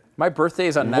Day. My birthday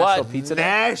is on National Pizza Day?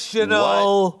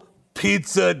 National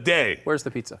Pizza Day. Where's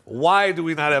the pizza? Why do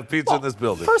we not have pizza in this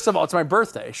building? First of all, it's my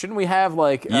birthday. Shouldn't we have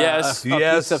a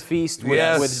pizza feast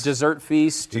with dessert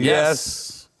feast?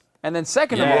 Yes. And then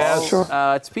second of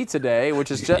all, it's Pizza Day,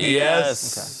 which is just...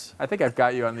 Yes. Okay. I think I've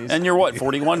got you on these. And you're what,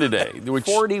 41 today? Which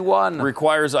 41.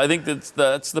 requires, I think that's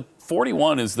the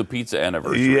 41 is the pizza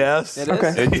anniversary. Yes. It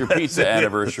is? It's your pizza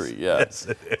anniversary, yeah. Yes,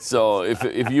 it is. So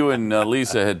if you and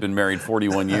Lisa had been married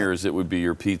 41 years, it would be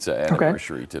your pizza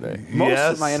anniversary today. Most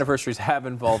of my anniversaries have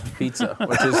involved pizza,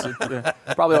 which is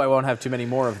probably why I won't have too many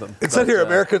more of them. It said here,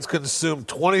 Americans consume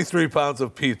 23 pounds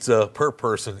of pizza per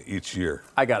person each year.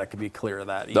 I got to be clear of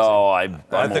that. Easy. No, I think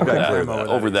I cleared that.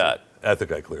 Over that. I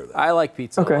think I cleared that. I like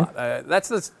pizza a lot.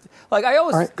 I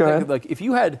always think, like, if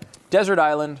you had Desert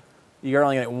Island, you're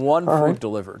only going to get one food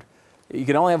delivered. You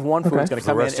can only have one food that's going to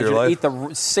come in, and you're going to eat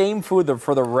the same food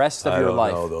for the rest of your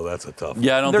life. I don't know, though. That's a tough one.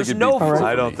 Yeah, I don't think it'd be food.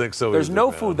 I don't think so There's either,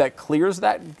 no man. food that clears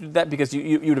that because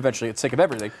you'd eventually get sick of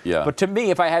everything. Yeah. But to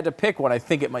me, if I had to pick one, I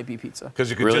think it might be pizza. Because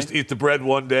you could Really? just eat the bread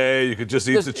one day. You could just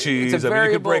eat the cheese. It's a I mean,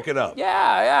 you could variable- break it up.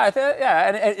 Yeah,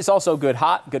 and it's also good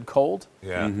hot, good cold.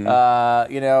 Yeah. And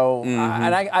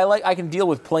I can deal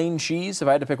with plain cheese. If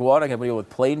I had to pick one, I can deal with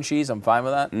plain cheese. I'm fine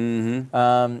with that.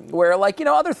 Where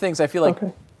other things, I feel like.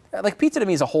 Like pizza to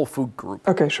me is a whole food group.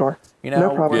 Okay, sure.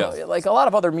 No problem. Yeah. Like a lot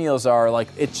of other meals are like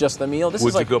it's just the meal. This Would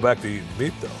is like you go back to eating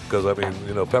meat, though? Because, I mean,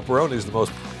 pepperoni is the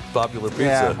most popular pizza.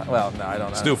 Yeah. Well, no, I don't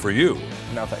know. It's new for you.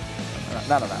 No, thank you.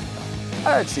 Not on that one.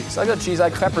 I like cheese. I got cheese. I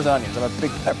like peppers and onions. I'm a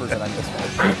big peppers and onions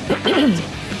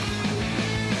fan.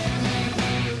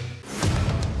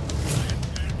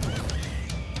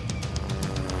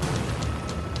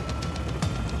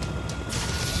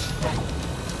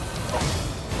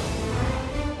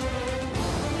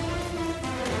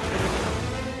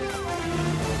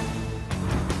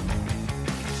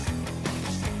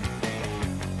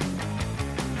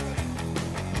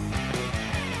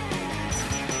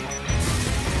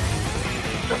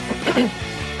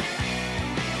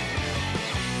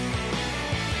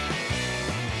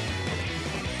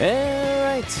 All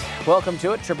right. Welcome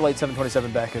to it.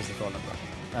 888-727 back is the phone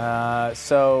number.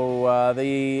 So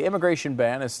the immigration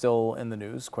ban is still in the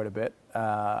news quite a bit.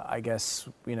 I guess,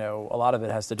 a lot of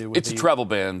it has to do with It's a travel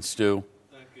ban, Stu.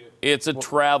 Thank you. It's a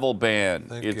travel ban.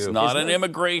 It's not an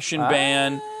immigration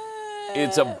ban.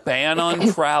 It's a ban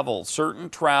on travel, certain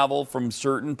travel from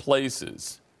certain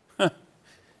places.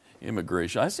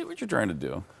 Immigration. I see what you're trying to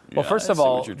do. Well, first of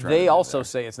all, they also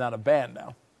say it's not a ban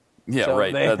now. Yeah, so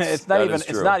right. It's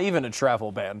not even a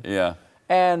travel ban. Yeah.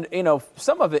 And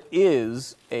some of it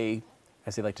is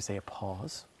as they like to say, a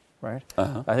pause, right?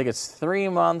 Uh-huh. I think it's 3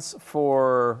 months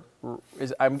for.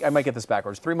 I might get this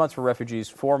backwards. 3 months for refugees,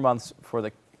 4 months for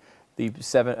the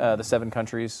seven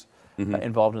countries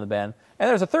involved in the ban. And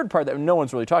there's a third part that no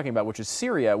one's really talking about, which is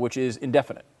Syria, which is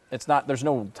indefinite. It's not. There's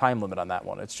no time limit on that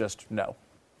one. It's just no.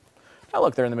 Now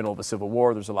look, they're in the middle of a civil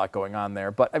war. There's a lot going on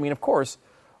there. But I mean, of course.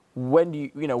 When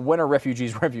are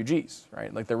refugees refugees,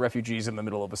 right? Like they're refugees in the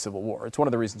middle of a civil war. It's one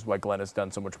of the reasons why Glenn has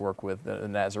done so much work with the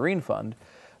Nazarene Fund,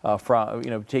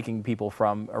 taking people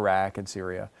from Iraq and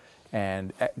Syria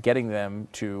and getting them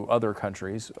to other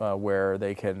countries where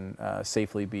they can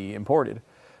safely be imported,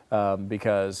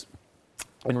 because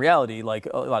in reality, like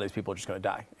a lot of these people are just going to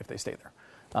die if they stay there.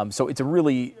 So it's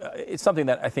it's something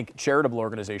that I think charitable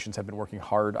organizations have been working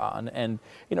hard on, and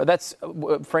that's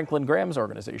Franklin Graham's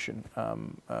organization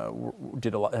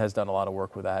has done a lot of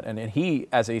work with that, and he,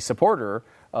 as a supporter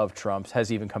of Trump's,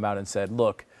 has even come out and said,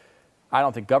 look, I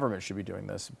don't think government should be doing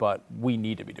this, but we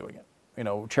need to be doing it.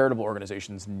 Charitable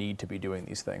organizations need to be doing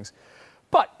these things,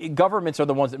 but governments are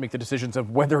the ones that make the decisions of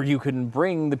whether you can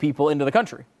bring the people into the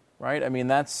country, right? I mean,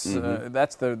 that's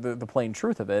the plain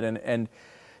truth of it, and.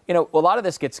 A lot of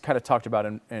this gets kind of talked about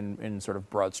in sort of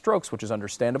broad strokes, which is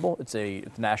understandable. It's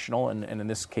national and in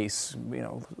this case,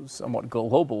 somewhat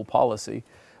global policy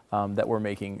that we're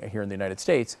making here in the United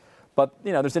States. But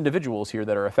there's individuals here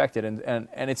that are affected, and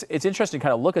it's interesting to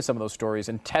kind of look at some of those stories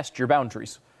and test your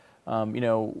boundaries.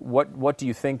 What do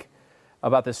you think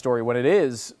about this story when it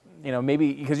is?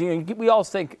 Maybe because we all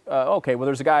think, okay, well,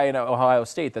 there's a guy in Ohio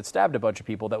State that stabbed a bunch of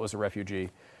people that was a refugee.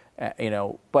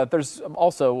 But there's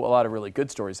also a lot of really good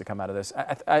stories that come out of this.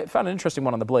 I found an interesting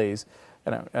one on The Blaze.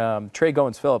 Trey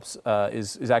Goins Phillips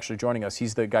is actually joining us.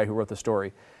 He's the guy who wrote the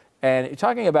story. And you're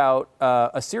talking about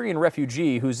a Syrian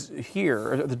refugee who's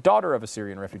here, or the daughter of a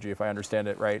Syrian refugee, if I understand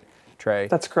it right, Trey.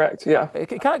 That's correct, yeah.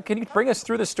 Can you bring us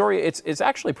through the story? It's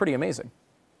actually pretty amazing.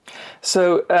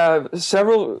 So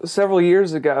several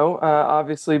years ago,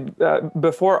 obviously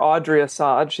before Audrey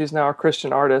Assad, she's now a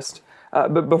Christian artist,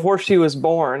 but before she was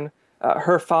born,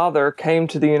 her father came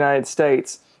to the United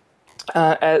States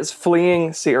as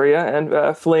fleeing Syria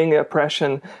and fleeing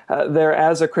oppression there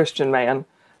as a Christian man.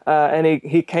 And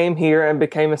he came here and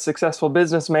became a successful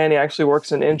businessman. He actually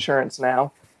works in insurance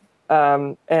now.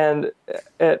 And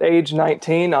at age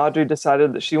 19, Audrey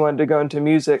decided that she wanted to go into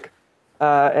music.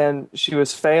 And she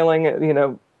was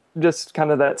failing, just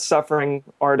kind of that suffering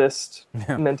artist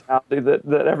mentality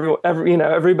that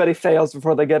everybody fails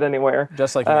before they get anywhere.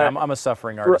 Just like me, I'm a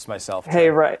suffering artist myself. Hey,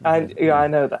 right. I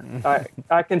know that.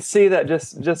 I can see that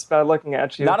just by looking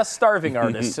at you. Not a starving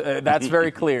artist. That's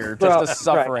very clear. Just a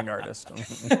suffering artist.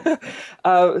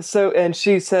 And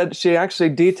she said she actually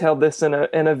detailed this in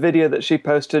a video that she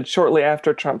posted shortly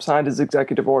after Trump signed his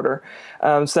executive order,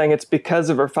 saying it's because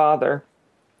of her father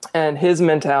and his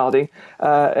mentality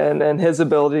and his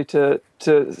ability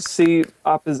to see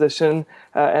opposition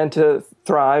and to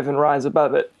thrive and rise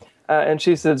above it. And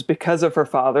she said it's because of her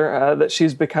father that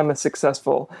she's become a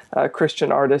successful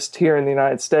Christian artist here in the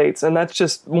United States. And that's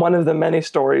just one of the many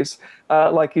stories,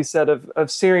 like you said, of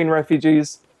Syrian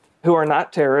refugees who are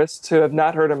not terrorists, who have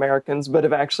not hurt Americans, but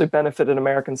have actually benefited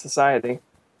American society.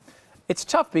 It's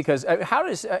tough because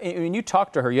when you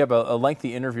talk to her, you have a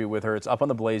lengthy interview with her. It's up on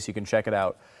the Blaze. You can check it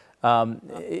out.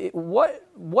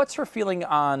 What's her feeling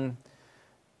on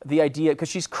the idea? Because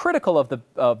she's critical of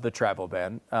the travel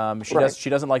ban. She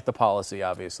doesn't like the policy,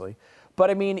 obviously. But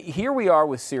I mean, here we are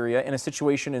with Syria in a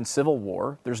situation in civil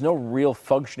war. There's no real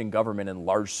functioning government in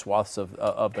large swaths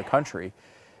of the country.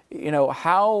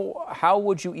 How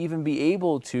would you even be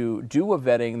able to do a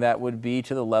vetting that would be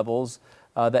to the levels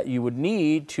that you would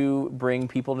need to bring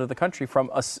people to the country from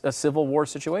a civil war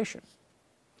situation?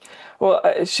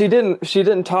 Well, she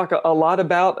didn't talk a lot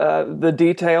about the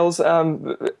details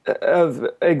of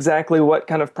exactly what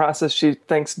kind of process she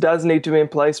thinks does need to be in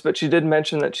place, but she did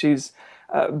mention that she's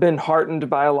been heartened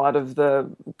by a lot of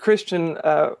the Christian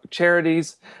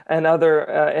charities and other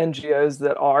NGOs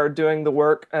that are doing the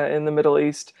work in the Middle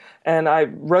East. And I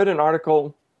wrote an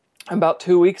article about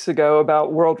 2 weeks ago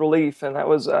about World Relief, and that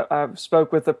was I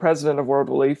spoke with the president of World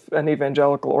Relief, an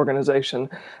evangelical organization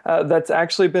that's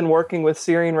actually been working with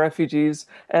Syrian refugees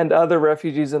and other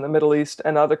refugees in the Middle East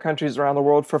and other countries around the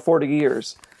world for 40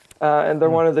 years. And they're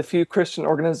one of the few Christian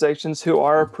organizations who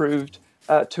are approved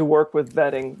to work with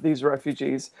vetting these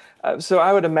refugees. So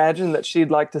I would imagine that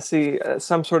she'd like to see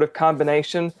some sort of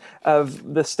combination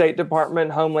of the State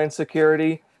Department, Homeland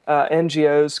Security,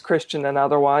 NGOs, Christian and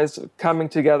otherwise, coming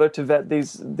together to vet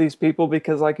these people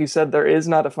because, like you said, there is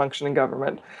not a functioning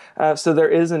government. So there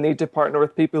is a need to partner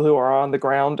with people who are on the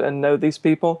ground and know these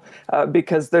people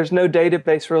because there's no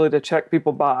database really to check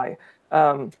people by.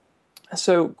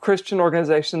 So Christian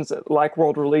organizations like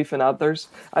World Relief and others,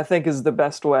 I think, is the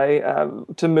best way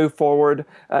to move forward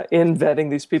in vetting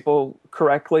these people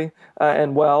correctly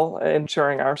and well,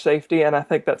 ensuring our safety. And I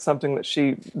think that's something that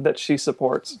she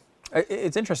supports.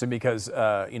 It's interesting because,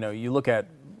 you look at,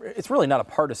 it's really not a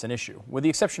partisan issue. With the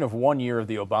exception of 1 year of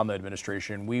the Obama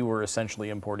administration, we were essentially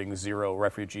importing 0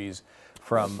 refugees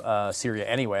from Syria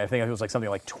anyway. I think it was something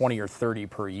like 20 or 30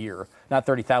 per year. Not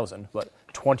 30,000, but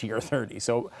 20 or 30.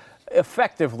 So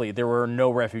effectively, there were no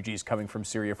refugees coming from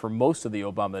Syria for most of the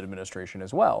Obama administration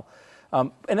as well.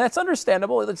 And that's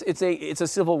understandable. It's a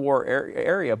civil war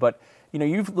area, but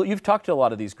you've talked to a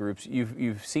lot of these groups.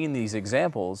 You've seen these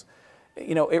examples.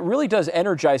 It really does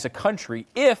energize a country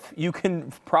if you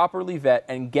can properly vet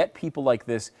and get people like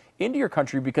this into your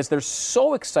country because they're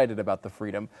so excited about the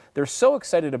freedom. They're so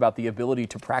excited about the ability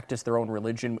to practice their own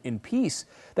religion in peace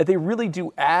that they really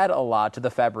do add a lot to the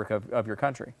fabric of your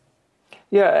country.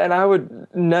 Yeah, and I would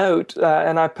note,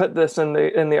 and I put this in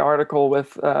the article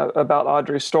with about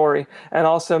Audrey's story, and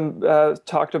also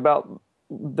talked about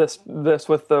this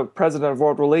with the president of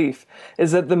World Relief,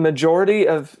 is that the majority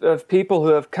of people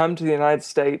who have come to the United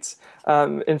States,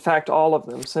 in fact, all of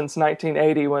them since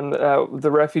 1980 when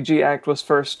the Refugee Act was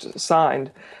first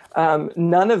signed,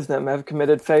 none of them have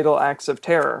committed fatal acts of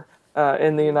terror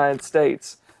in the United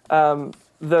States.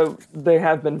 Though they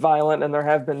have been violent and there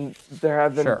have been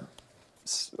sure.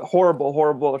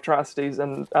 horrible atrocities,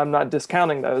 and I'm not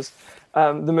discounting those.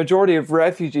 The majority of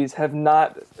refugees have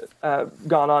not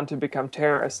gone on to become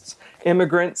terrorists.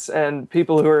 Immigrants and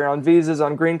people who are on visas,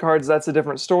 on green cards, that's a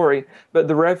different story. But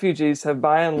the refugees have,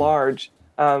 by and large,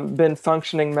 been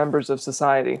functioning members of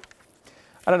society.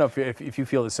 I don't know if you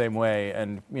feel the same way,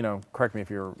 and correct me if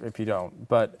you don't,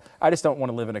 but I just don't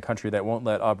want to live in a country that won't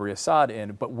let Aubrey Assad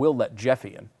in, but will let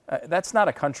Jeffy in. That's not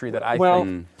a country that I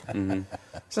think.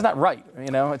 It's just not right.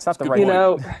 It's not the right.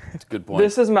 It's a good point.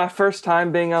 This is my first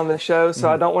time being on the show, so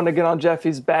I don't want to get on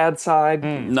Jeffy's bad side.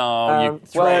 No,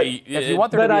 if you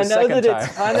want there to be a second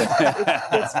time.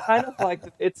 It's kind of like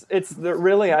it's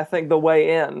really, I think, the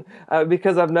way in,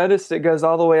 because I've noticed it goes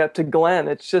all the way up to Glenn.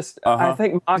 It's just I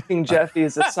think mocking Jeffy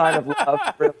is a sign of love.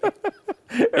 Really.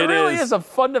 It really is a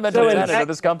fundamental tenet of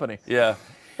this company. Yeah,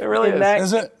 it really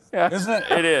is. Is it? Yeah. Isn't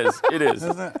it? It is. It is.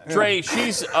 Isn't it? Yeah. Trey,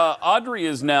 Audrey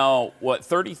is now,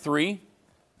 33?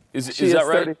 Is that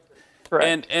right? 30.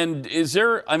 Correct. And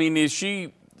is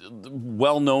she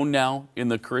well known now in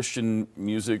the Christian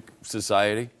music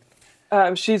society?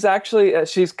 She's actually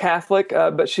she's Catholic,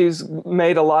 but she's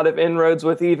made a lot of inroads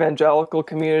with evangelical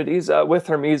communities with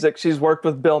her music. She's worked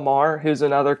with Bill Maher, who's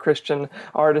another Christian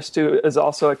artist who is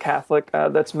also a Catholic,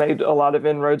 that's made a lot of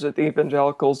inroads with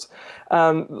evangelicals.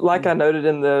 Like I noted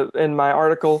in my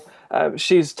article,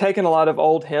 she's taken a lot of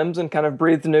old hymns and kind of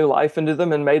breathed new life into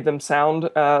them and made them sound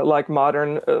like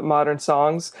modern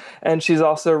songs. And she's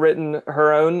also written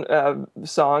her own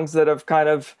songs that have kind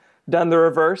of done the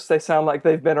reverse. They sound like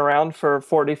they've been around for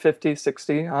 40, 50,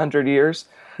 60, 100 years.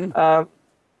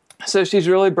 So she's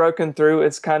really broken through.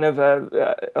 It's kind of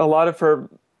a lot of her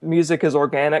music is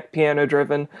organic, piano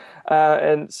driven.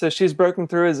 And so she's broken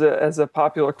through as a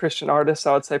popular Christian artist,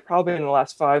 I would say probably in the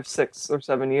last 5, 6, or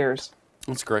 7 years.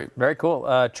 That's great. Very cool.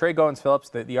 Trey Goins-Phillips,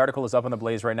 the article is up on the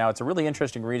Blaze right now. It's a really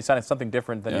interesting read. It's something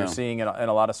different than you're seeing in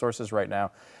a lot of sources right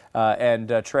now.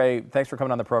 And Trey, thanks for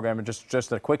coming on the program. And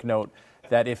just a quick note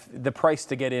that if the price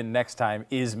to get in next time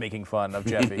is making fun of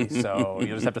Jeffy, so you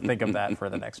just have to think of that for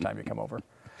the next time you come over.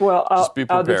 Well,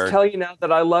 I'll just tell you now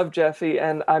that I love Jeffy,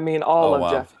 and I mean all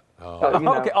of Jeffy.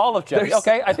 Okay, all of Jeffy.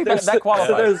 Okay, I think that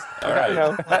qualifies. All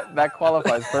right. That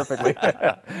qualifies perfectly.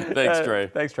 Thanks, Trey.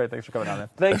 Thanks, Trey. Thanks for coming on, man.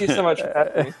 Thank you so much for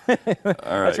having me.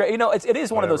 All right. That's right. It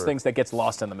is one of those things that gets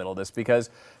lost in the middle of this because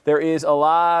there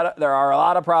are a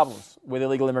lot of problems with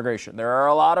illegal immigration. There are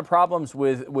a lot of problems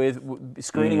with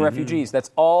screening refugees.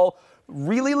 That's all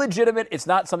really legitimate. It's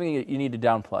not something that you need to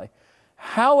downplay.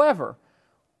 However,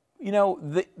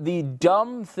 the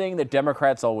dumb thing that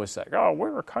Democrats always say,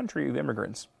 we're a country of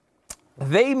immigrants.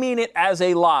 They mean it as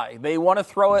a lie. They want to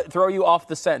throw you off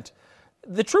the scent.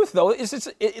 The truth, though, is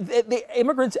the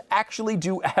immigrants actually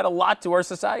do add a lot to our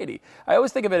society. I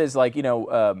always think of it as like,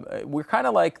 we're kind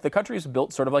of like the country is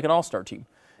built sort of like an all-star team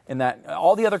in that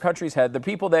all the other countries had the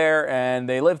people there and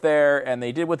they lived there and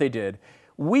they did what they did.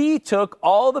 We took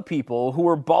all the people who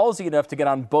were ballsy enough to get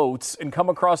on boats and come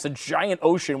across a giant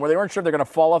ocean where they weren't sure they're going to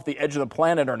fall off the edge of the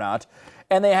planet or not.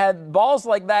 And they had balls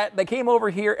like that. They came over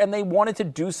here and they wanted to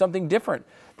do something different.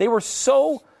 They were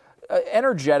so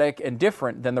energetic and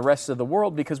different than the rest of the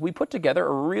world because we put together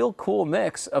a real cool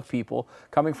mix of people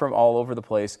coming from all over the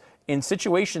place in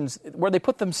situations where they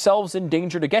put themselves in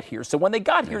danger to get here. So when they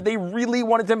got here, they really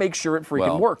wanted to make sure it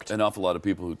freaking worked. An awful lot of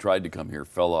people who tried to come here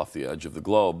fell off the edge of the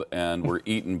globe and were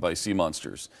eaten by sea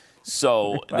monsters.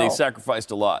 So they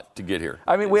sacrificed a lot to get here.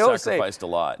 I mean, we always say sacrificed a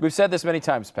lot. We've said this many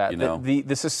times, Pat.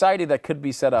 The society that could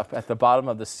be set up at the bottom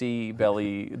of the sea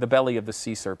belly, the belly of the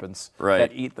sea serpents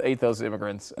that ate those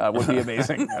immigrants would be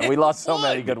amazing. We lost so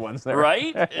many good ones there.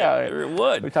 Right? Yeah, it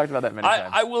would. We talked about that many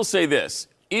times. I will say this: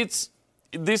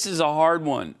 this is a hard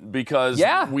one because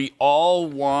we all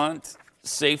want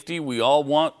safety, we all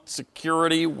want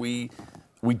security, we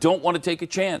don't want to take a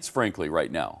chance, frankly,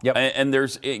 right now. Yep.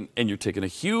 And you're taking a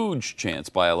huge chance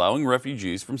by allowing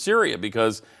refugees from Syria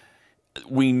because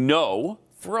we know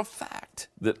for a fact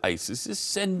that ISIS is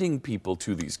sending people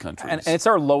to these countries. And it's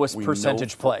our lowest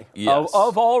percentage play. Yes.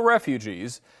 Of all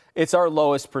refugees, it's our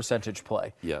lowest percentage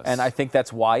play. Yes. And I think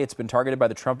that's why it's been targeted by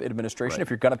the Trump administration. Right. If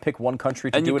you're going to pick one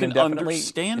country to do it indefinitely,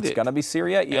 it's going to be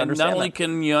Syria. You understand not only that.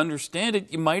 can you understand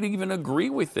it, you might even agree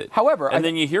with it. However,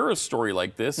 then you hear a story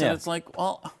like this, and it's like,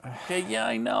 well, okay, yeah,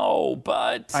 I know,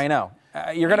 but I know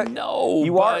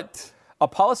a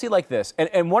policy like this,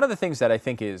 and one of the things that I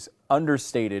think is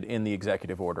understated in the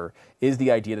executive order is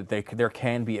the idea that there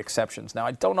can be exceptions. Now,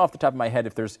 I don't know off the top of my head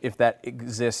if that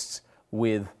exists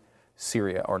with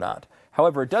Syria or not.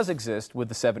 However, it does exist with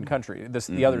the 7 countries,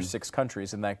 the other 6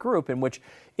 countries in that group, in which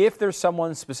if there's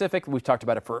someone specific, we've talked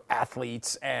about it for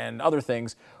athletes and other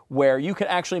things, where you can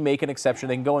actually make an exception.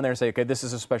 They can go in there and say, okay, this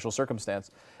is a special circumstance.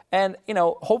 And,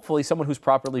 hopefully someone who's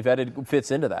properly vetted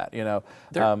fits into that,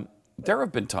 There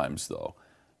have been times, though,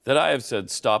 that I have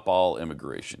said stop all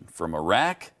immigration from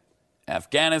Iraq,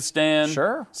 Afghanistan,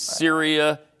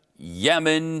 Syria,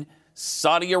 Yemen,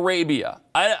 Saudi Arabia.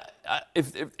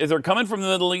 If they're coming from the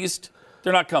Middle East,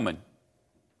 they're not coming.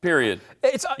 Period.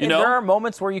 There are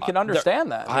moments where you can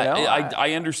understand that.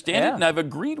 I understand it, and I've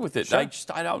agreed with it. Sure.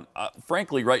 I don't.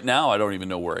 Frankly, right now, I don't even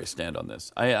know where I stand on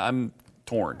this. I'm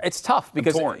torn. It's tough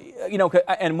because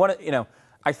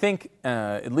I think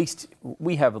at least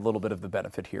we have a little bit of the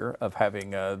benefit here of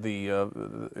having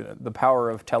the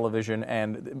power of television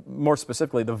and more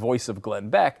specifically the voice of Glenn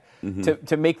Beck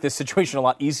to make this situation a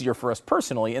lot easier for us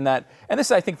personally. And this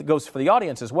I think that goes for the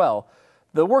audience as well.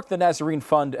 The work the Nazarene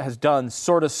Fund has done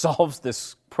sort of solves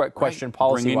this question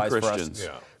policy-wise for us.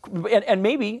 Yeah. And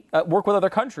maybe work with other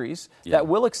countries that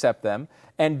will accept them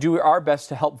and do our best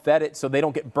to help vet it so they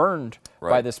don't get burned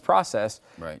by this process.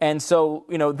 Right. And so,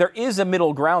 there is a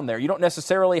middle ground there. You don't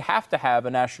necessarily have to have a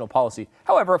national policy.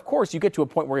 However, of course, you get to a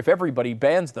point where if everybody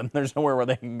bans them, there's nowhere where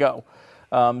they can go.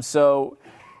 So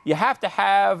you have to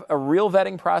have a real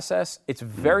vetting process. It's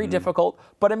very difficult.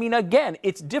 But, again,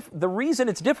 the reason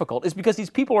it's difficult is because these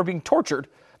people are being tortured.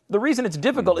 The reason it's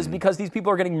difficult is because these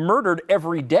people are getting murdered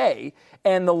every day.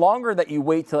 And the longer that you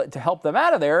wait to help them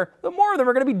out of there, the more of them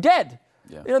are going to be dead.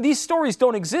 Yeah. These stories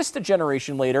don't exist a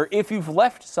generation later if you've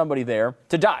left somebody there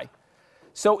to die.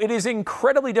 So it is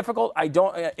incredibly difficult.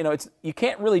 You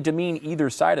can't really demean either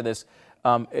side of this.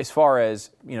 As far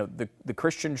as, the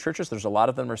Christian churches, there's a lot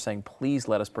of them are saying, please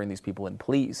let us bring these people in,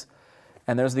 please.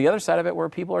 And there's the other side of it where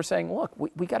people are saying, look,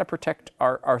 we got to protect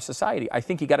our society. I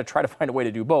think you got to try to find a way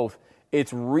to do both.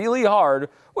 It's really hard,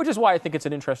 which is why I think it's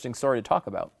an interesting story to talk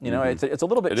about. It's a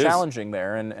little bit challenging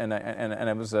there, and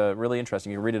it was really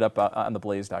interesting. You can read it up on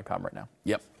theblaze.com right now.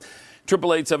 Yep.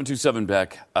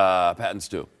 888-727-BECK, Pat and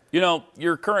Stu.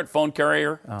 Your current phone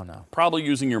carrier, probably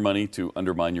using your money to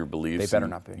undermine your beliefs. They better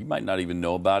not be. You might not even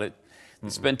know about it. They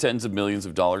spend tens of millions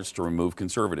of dollars to remove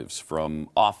conservatives from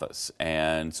office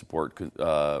and support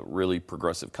really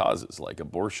progressive causes like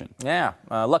abortion. Yeah.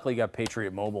 Luckily, you got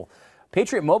Patriot Mobile.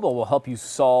 Patriot Mobile will help you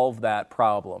solve that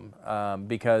problem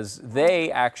because they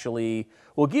actually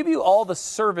will give you all the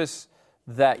service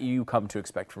that you come to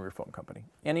expect from your phone company.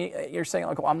 And you're saying,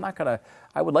 I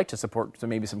would like to support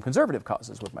maybe some conservative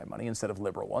causes with my money instead of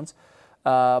liberal ones.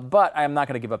 But I'm not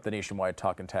going to give up the nationwide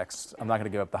talk and text. I'm not going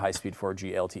to give up the high-speed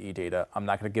 4G LTE data. I'm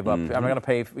not going to give up. I'm not going to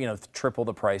pay triple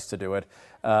the price to do it.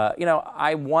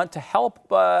 I want to help,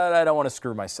 but I don't want to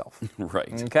screw myself.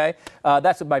 Right. Okay.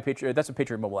 That's what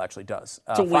Patriot Mobile actually does.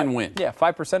 It's a win-win.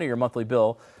 5% of your monthly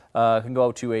bill can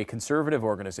go to a conservative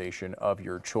organization of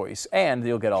your choice, and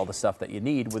you'll get all the stuff that you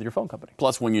need with your phone company.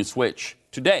 Plus, when you switch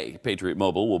today, Patriot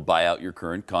Mobile will buy out your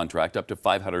current contract up to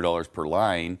 $500 per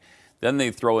line. Then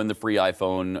they throw in the free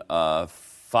iPhone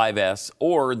 5S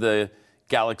or the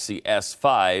Galaxy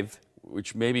S5,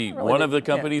 which maybe one of the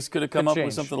companies could have come up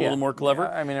with something a little more clever.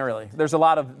 Yeah, there's a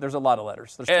lot of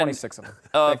letters. There's 26 of them.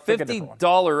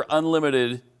 $50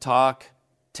 unlimited talk,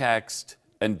 text,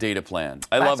 and data plan.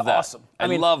 I love that. That's awesome. I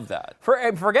love that.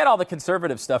 Forget all the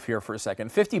conservative stuff here for a second.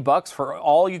 $50 for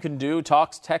all you can do,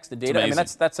 talks, text, and data.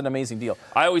 That's an amazing deal.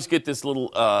 I always get this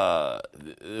little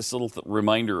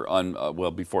reminder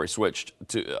on before I switched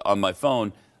on my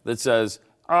phone that says,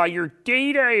 your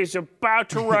data is about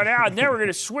to run out. And then we're going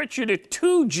to switch you to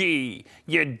 2G,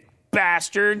 you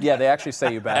bastard. Yeah, they actually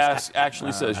say you bastard.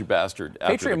 Actually says you bastard.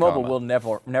 Patriot Mobile will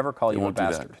never call you a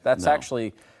bastard. That's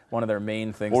actually one of their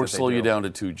main things. Or slow you down to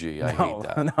 2G. I hate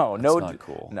that. That's not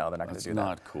cool. No, they're not going to do that. That's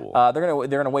not cool. They're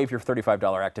going to waive your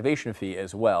 $35 activation fee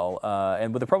as well,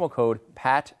 and with the promo code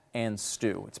Pat and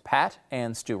Stu. It's Pat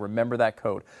and Stu. Remember that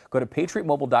code. Go to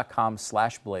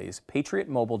patriotmobile.com/blaze,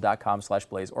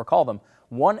 patriotmobile.com/blaze, or call them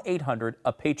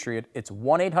 1-800-A-PATRIOT. It's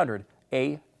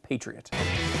 1-800-A-PATRIOT.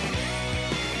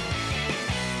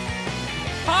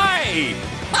 Hi!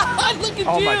 Look at you!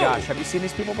 Oh my gosh, have you seen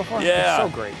these people before? Yeah. They're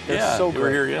so great. They're so great. They were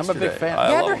here yesterday. I'm a big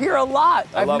fan. They're here a lot.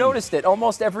 I've noticed it.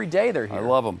 Almost every day they're here. I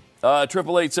love them.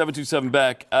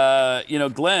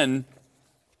 888-727-BECK. Glenn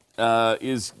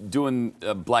is doing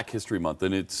Black History Month,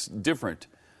 and it's different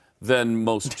than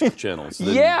most channels.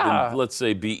 Than, let's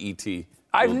say BET.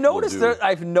 I've noticed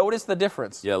the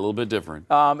difference. Yeah, a little bit different.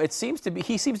 He seems to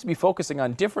be focusing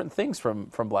on different things from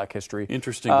Black history.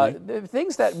 Interestingly,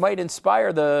 things that might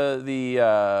inspire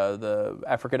the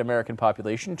African American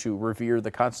population to revere the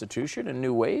Constitution in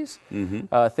new ways.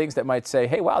 Mm-hmm. Things that might say,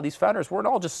 "Hey, wow, these founders weren't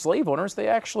all just slave owners. They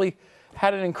actually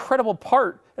had an incredible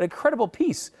part, an incredible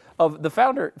piece of the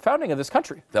founding of this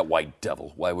country." That white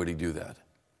devil. Why would he do that?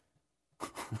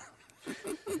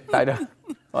 I don't know.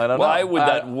 Why would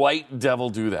that white devil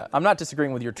do that? I'm not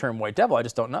disagreeing with your term white devil. I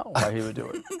just don't know why he would do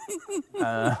it.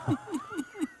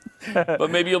 But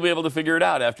maybe you'll be able to figure it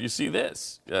out after you see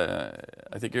this. I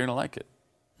think you're going to like it.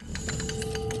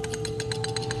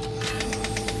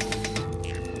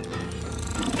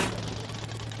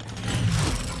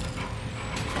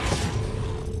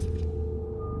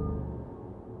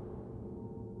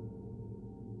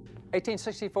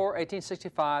 1864,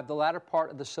 1865, the latter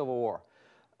part of the Civil War.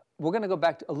 We're going to go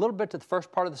back a little bit to the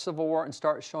first part of the Civil War and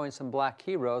start showing some black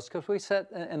heroes, because we said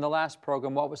in the last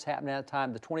program what was happening at the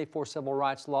time, the 24 civil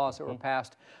rights laws that were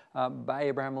passed by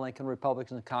Abraham Lincoln,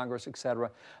 Republicans in Congress, etc.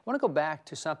 I want to go back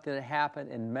to something that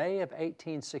happened in May of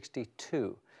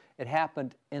 1862. It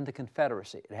happened in the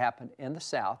Confederacy. It happened in the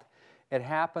South. It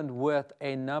happened with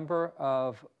a number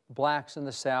of blacks in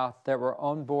the South that were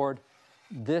on board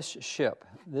this ship.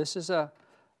 This is a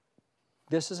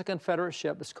Confederate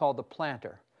ship. It's called the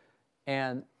Planter.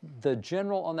 And the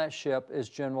general on that ship is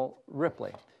General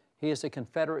Ripley. He is a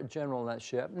Confederate general on that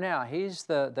ship. Now, he's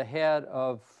the head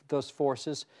of those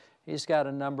forces. He's got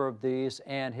a number of these,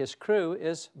 and his crew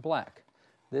is black.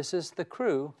 This is the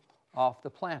crew off the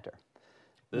Planter.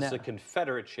 This is a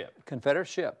Confederate ship. Confederate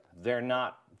ship. They're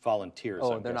not volunteers.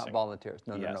 Oh, they're not volunteers.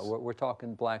 No, yes. no. We're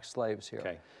talking black slaves here.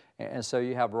 Okay. And so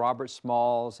you have Robert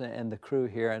Smalls and the crew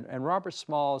here. And Robert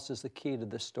Smalls is the key to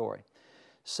this story.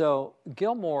 So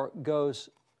Gilmore goes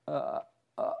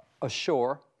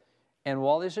ashore, and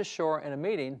while he's ashore in a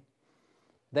meeting,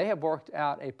 they have worked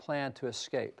out a plan to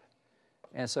escape.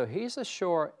 And so he's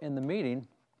ashore in the meeting,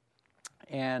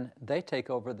 and they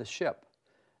take over the ship,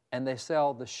 and they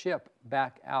sail the ship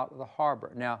back out of the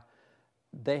harbor. Now,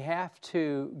 they have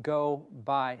to go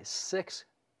by 6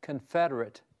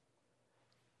 Confederate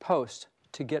posts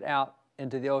to get out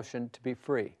into the ocean to be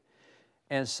free.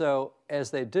 And so as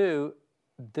they do,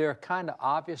 they're kind of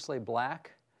obviously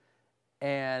black,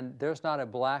 and there's not a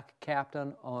black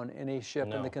captain on any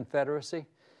ship in the Confederacy.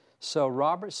 So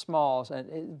Robert Smalls,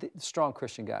 and strong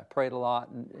Christian guy, prayed a lot,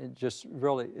 and it just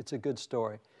really, it's a good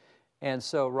story. And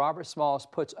so Robert Smalls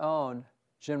puts on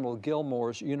General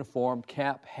Gilmore's uniform,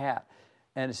 cap, hat,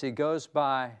 and as he goes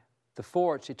by the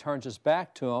forts, he turns his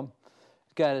back to him,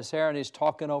 he's got his hair, and he's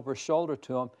talking over his shoulder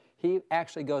to him. He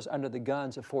actually goes under the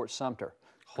guns of Fort Sumter.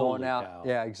 Going out. Cow.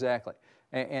 Yeah, exactly.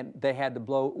 And they had to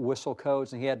blow whistle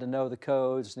codes, and he had to know the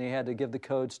codes, and he had to give the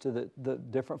codes to the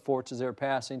different forts as they were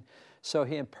passing. So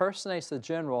he impersonates the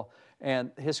general,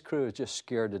 and his crew is just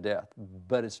scared to death.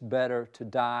 But it's better to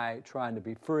die trying to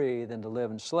be free than to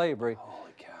live in slavery.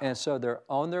 Holy cow. And so they're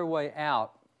on their way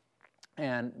out,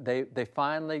 and they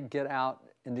finally get out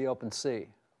in the open sea.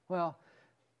 Well,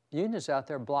 Union's out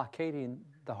there blockading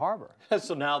the harbor.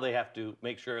 So now they have to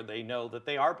make sure they know that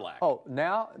they are black. Oh,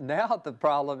 now the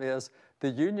problem is the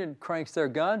Union cranks their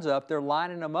guns up, they're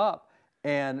lining them up,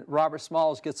 and Robert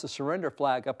Smalls gets the surrender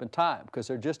flag up in time because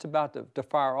they're just about to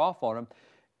fire off on him,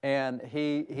 and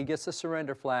he gets the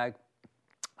surrender flag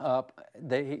up.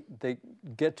 They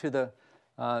get to the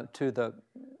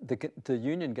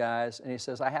Union guys, and he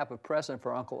says, "I have a present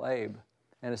for Uncle Abe,"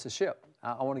 and it's a ship.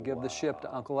 I want to give the ship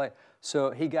to Uncle Abe. So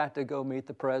he got to go meet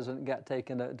the president, got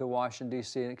taken to Washington,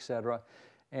 D.C., et cetera.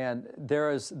 And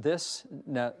there is this,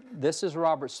 now this is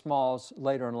Robert Smalls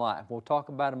later in life. We'll talk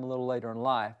about him a little later in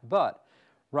life. But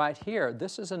right here,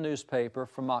 this is a newspaper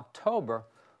from October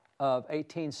of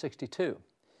 1862.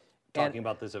 Talking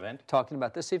about this event? Talking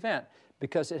about this event,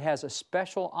 because it has a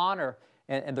special honor,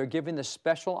 and they're giving the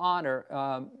special honor,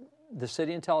 the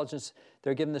city intelligence,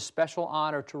 they're giving the special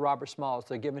honor to Robert Smalls.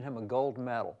 They're giving him a gold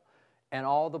medal. And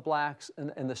all the blacks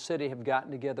in the city have gotten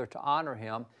together to honor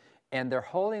him. And they're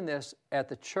holding this at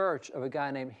the church of a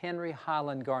guy named Henry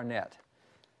Highland Garnett.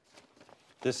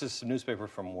 This is a newspaper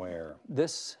from where?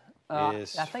 This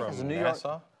is I think from it's a New Nassau?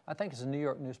 York. I think it's a New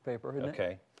York newspaper, isn't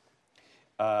it?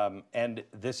 Okay. And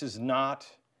this is not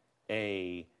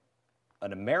an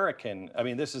American, I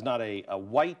mean, this is not a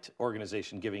white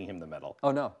organization giving him the medal.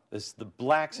 Oh, no. The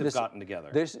blacks have gotten together.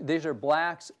 These are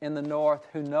blacks in the North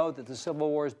who know that the Civil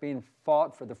War is being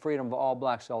fought for the freedom of all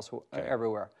blacks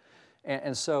everywhere.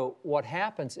 And so what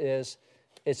happens is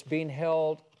it's being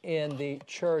held in the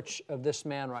church of this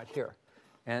man right here.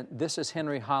 And this is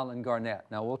Henry Highland Garnett.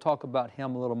 Now, we'll talk about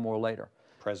him a little more later.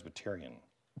 Presbyterian,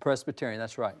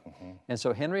 that's right. And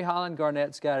so Henry Highland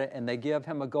Garnett's got it, and they give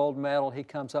him a gold medal. He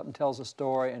comes up and tells a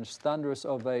story, and it's thunderous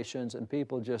ovations, and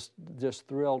people just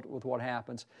thrilled with what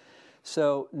happens.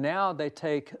 So now they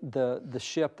take the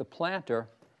ship, the Planter,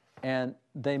 and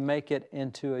they make it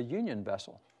into a Union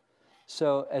vessel.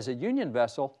 So as a Union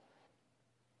vessel,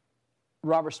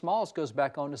 Robert Smalls goes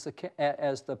back on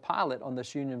as the pilot on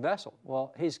this Union vessel.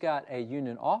 Well, he's got a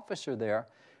Union officer there.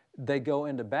 They go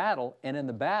into battle, and in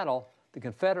the battle, the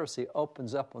Confederacy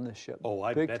opens up on this ship. Oh,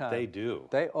 I bet they do.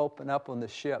 They open up on the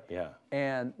ship. Yeah.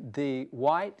 And the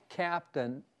white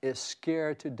captain is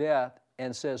scared to death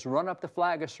and says, "Run up the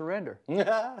flag of surrender."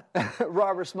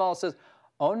 Robert Smalls says,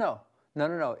 "Oh, no.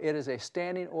 No. It is a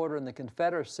standing order in the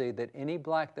Confederacy that any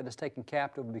black that is taken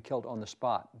captive will be killed on the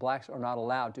spot. Blacks are not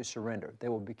allowed to surrender. They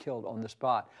will be killed on the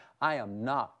spot. I am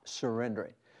not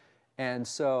surrendering. And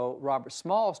so Robert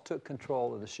Smalls took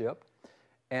control of the ship,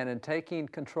 and in taking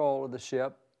control of the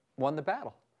ship, won the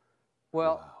battle.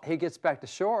 Well, he gets back to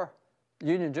shore.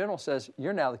 Union General says,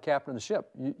 you're now the captain of the ship.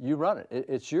 You run it.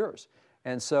 It's yours.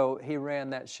 And so he ran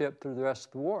that ship through the rest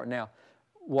of the war. Now,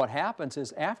 what happens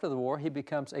is after the war, he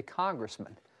becomes a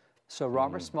congressman. So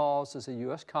Robert Smalls is a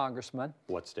U.S. congressman.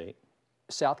 What state?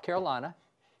 South Carolina.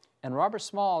 And Robert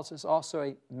Smalls is also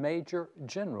a major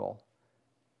general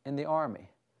in the Army,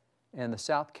 in the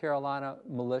South Carolina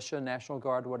Militia, National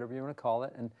Guard, whatever you want to call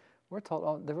it. And we're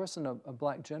told there wasn't a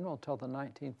black general until the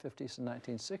 1950s and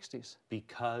 1960s.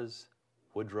 Because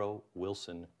Woodrow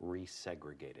Wilson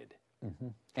resegregated. Mm-hmm.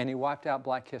 And he wiped out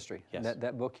black history. Yes.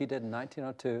 That book he did in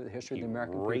 1902, The History of the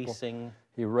American People.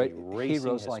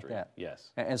 Heroes like that.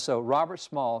 Yes. And so Robert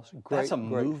Smalls, That's a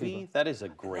movie? That is a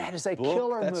great That is a book.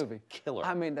 killer movie. Killer.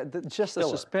 I mean, just the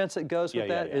suspense that goes with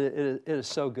that, it is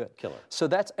so good. Killer. So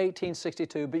that's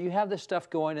 1862, but you have this stuff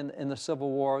going in the Civil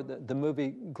War. The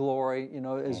movie Glory,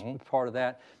 is part of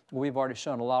that. We've already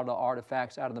shown a lot of the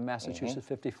artifacts out of the Massachusetts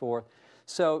 54th.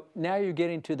 So now you're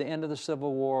getting to the end of the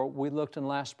Civil War. We looked in the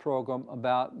last program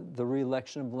about the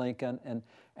re-election of Lincoln, and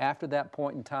after that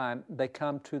point in time, they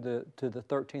come to the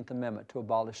 13th Amendment to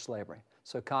abolish slavery.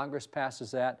 So Congress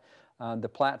passes that. The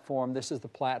platform, this is the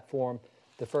platform,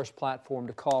 the first platform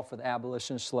to call for the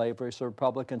abolition of slavery. So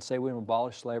Republicans say we will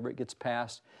abolish slavery. It gets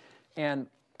passed. And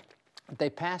they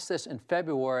passed this in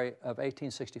February of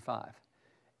 1865.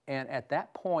 And at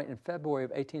that point in February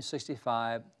of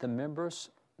 1865,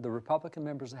 the Republican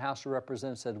members of the House of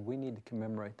Representatives said, we need to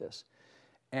commemorate this.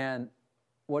 And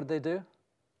what did they do?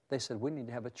 They said, we need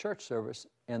to have a church service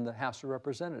in the House of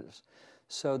Representatives.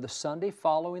 So the Sunday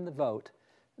following the vote,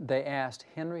 they asked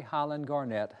Henry Highland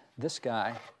Garnett, this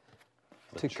guy,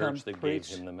 to come preach. The church that gave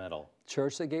him the medal.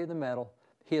 Church that gave the medal.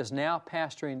 He is now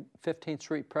pastoring 15th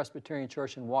Street Presbyterian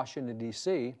Church in Washington,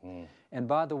 D.C. And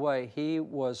by the way, he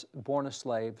was born a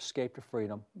slave, escaped to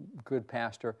freedom, good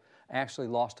pastor, actually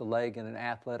lost a leg in an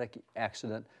athletic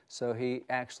accident, so he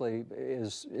actually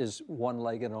is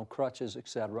one-legged on crutches,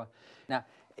 etc. Now,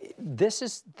 this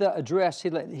is the address.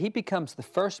 He becomes the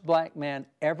first black man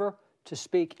ever to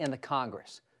speak in the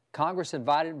Congress. Republicans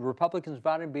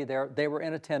invited him to be there. They were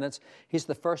in attendance. He's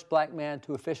the first black man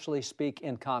to officially speak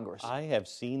in Congress. I have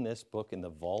seen this book in the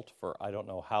vault for I don't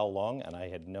know how long, and I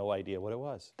had no idea what it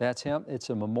was. That's him. It's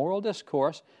a memorial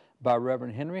discourse by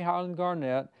Reverend Henry Highland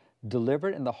Garnett,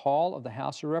 delivered in the hall of the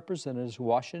House of Representatives,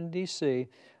 Washington, D.C.,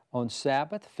 on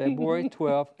Sabbath, February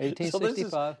 12,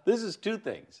 1865. So this is two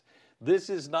things. This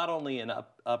is not only an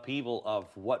upheaval of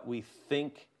what we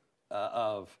think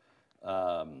of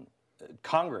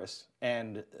Congress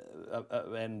and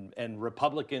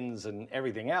Republicans and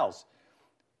everything else,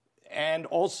 and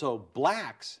also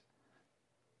blacks,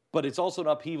 but it's also an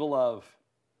upheaval of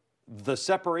the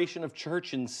separation of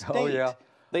church and state. Oh, yeah.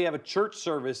 They have a church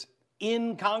service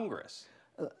in Congress.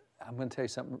 I'm going to tell you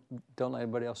something. Don't let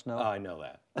anybody else know. Oh, I know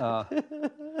that.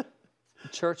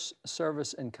 Church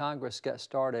service in Congress got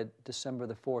started December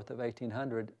the 4th of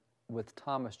 1800 with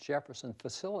Thomas Jefferson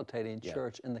facilitating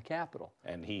church in the Capitol.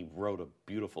 And he wrote a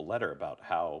beautiful letter about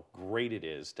how great it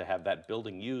is to have that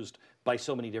building used by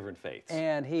so many different faiths.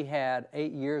 And he had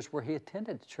 8 years where he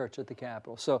attended church at the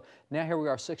Capitol. So now here we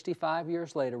are 65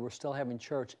 years later, we're still having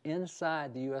church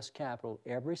inside the U.S. Capitol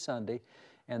every Sunday.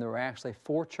 And there were actually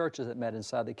 4 churches that met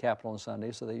inside the Capitol on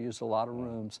Sunday, so they used a lot of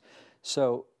rooms.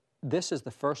 So this is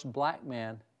the first black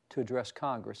man to address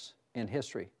Congress in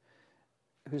history.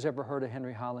 Who's ever heard of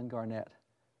Henry Highland Garnett?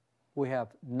 We have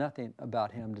nothing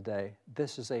about him today.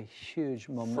 This is a huge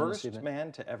momentous event. First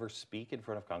man to ever speak in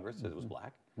front of Congress that was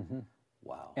black?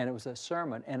 Wow. And it was a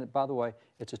sermon, and by the way,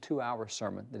 it's a 2-hour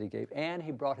sermon that he gave, and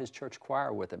he brought his church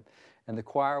choir with him. And the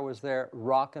choir was there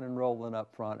rocking and rolling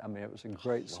up front. I mean, it was a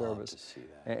great service. To see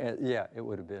that. And, yeah, it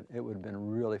would have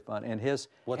been really fun. And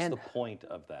what's the point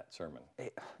of that sermon?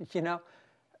 You know,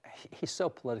 he's so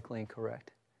politically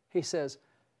incorrect. He says,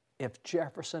 if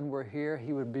Jefferson were here,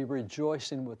 he would be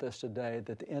rejoicing with us today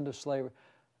that the end of slavery.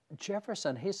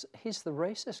 Jefferson, he's the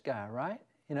racist guy, right?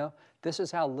 You know, this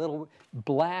is how little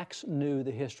blacks knew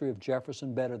the history of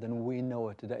Jefferson better than we know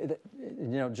it today. You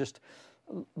know, just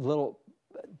little.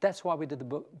 That's why we did the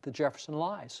book, The Jefferson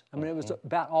Lies. I mean, it was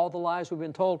about all the lies we've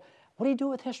been told. What do you do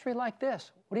with history like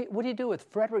this? What do you do with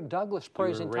Frederick Douglass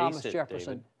praising Thomas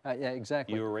Jefferson? Yeah,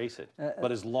 exactly. You erase it.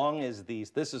 But as long as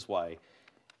this is why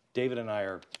David and I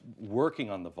are working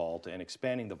on the vault and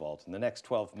expanding the vault. In the next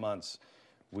 12 months,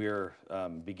 we're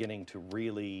beginning to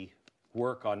really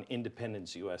work on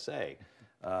Independence USA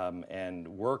and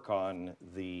work on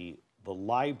the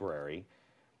library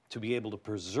to be able to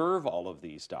preserve all of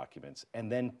these documents and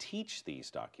then teach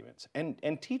these documents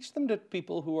and teach them to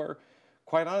people who are,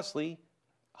 quite honestly,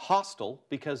 hostile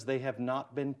because they have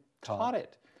not been taught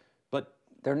it. But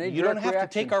you don't have to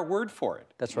take our word for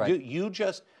it. That's right. You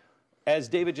just, as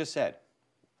David just said,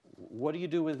 what do you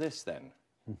do with this then?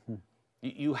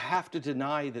 You have to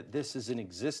deny that this is in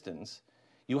existence.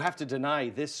 You have to deny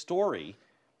this story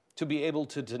to be able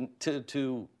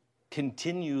to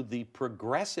continue the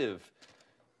progressive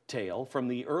tale from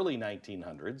the early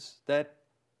 1900s that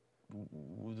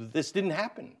this didn't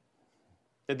happen,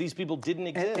 that these people didn't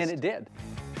exist. And it did.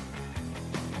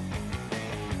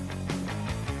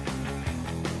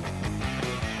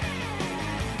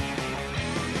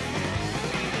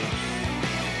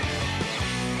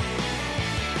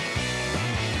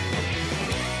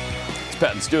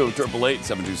 Pat and Stu,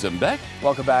 888-727-BECK.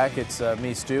 Welcome back. It's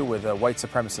me, Stu, with white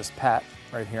supremacist Pat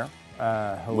right here.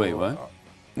 Wait, what?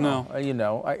 No. You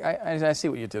know, I see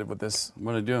what you did with this.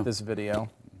 What did I do? This video.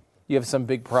 You have some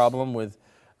big problem with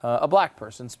a black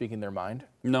person speaking their mind.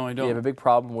 No, I don't. You have a big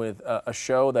problem with a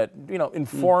show that, you know,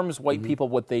 informs white people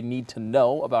what they need to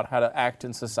know about how to act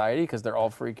in society because they're all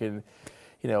freaking,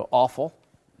 you know, awful.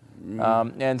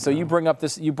 And so you bring up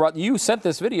this, you sent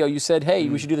this video, you said, hey,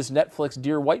 we should do this Netflix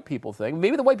Dear White People thing.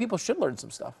 Maybe the white people should learn some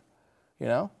stuff, you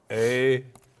know?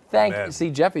 Thank you.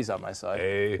 See, Jeffy's on my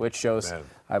side, which shows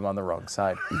I'm on the wrong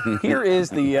side. Here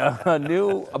is the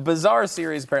new, bizarre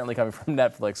series apparently coming from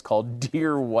Netflix called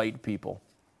Dear White People.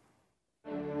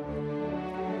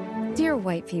 Dear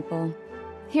White People,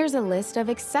 here's a list of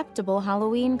acceptable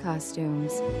Halloween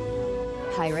costumes.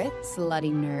 Pirate,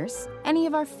 slutty nurse, any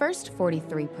of our first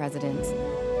 43 presidents.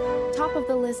 Top of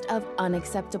the list of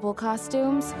unacceptable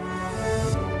costumes,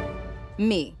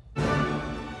 me.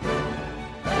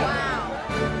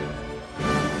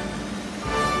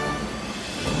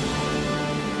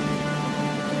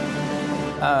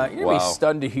 You're going to be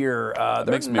stunned to hear. That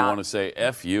makes me want to say,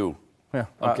 F you. Yeah.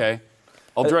 Okay.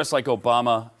 I'll dress like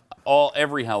Obama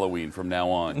every Halloween from now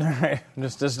on. I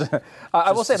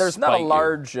will say there's not a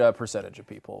large percentage of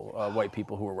people, white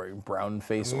people, who are wearing brown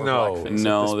face or black face.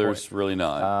 No, there's really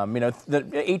not. You know, the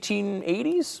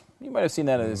 1880s, you might have seen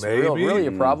that as really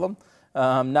a problem.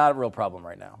 Not a real problem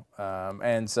right now.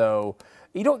 And so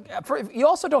you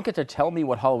also don't get to tell me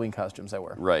what Halloween costumes I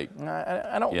wear. Right.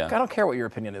 I don't care what your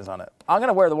opinion is on it. I'm going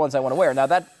to wear the ones I want to wear. Now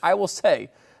that I will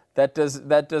say. That does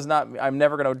not. I'm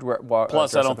never going to wear.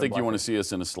 Plus, I don't think you want to see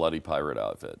us in a slutty pirate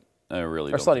outfit. I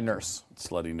really don't. Or slutty nurse.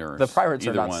 Slutty nurse. The pirates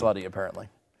are not slutty, apparently.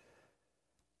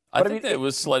 I think it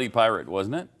was slutty pirate,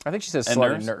 wasn't it? I think she says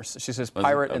slutty nurse. She says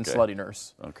pirate and slutty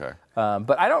nurse. Okay.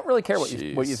 But I don't really care what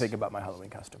you think about my Halloween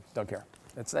costume. Don't care.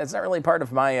 It's not really part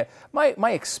of my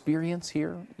experience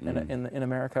here in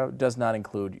America. Does not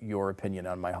include your opinion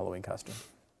on my Halloween costume.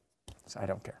 So I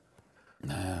don't care.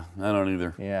 Nah, I don't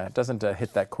either. Yeah, it doesn't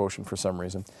hit that quotient for some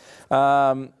reason.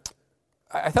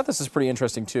 I thought this is pretty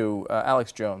interesting, too.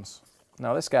 Alex Jones.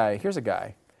 Now, here's a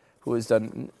guy who has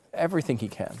done everything he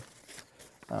can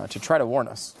to try to warn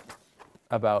us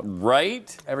about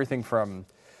everything from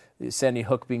Sandy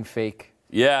Hook being fake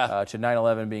to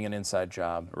 9/11 being an inside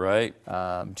job. Right.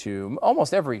 To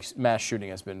almost every mass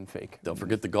shooting has been fake. Don't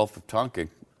forget the Gulf of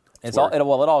Tonkin. It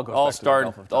all goes back to the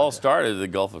Gulf of Tonkin. All started at the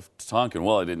Gulf of Tonkin.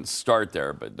 Well, it didn't start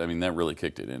there, but I mean that really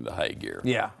kicked it into high gear.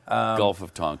 Yeah, Gulf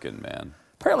of Tonkin, man.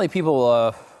 Apparently,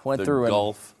 people went through the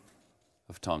Gulf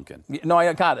of Tonkin. No,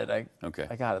 I got it. I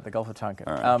got it. The Gulf of Tonkin.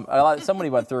 All right.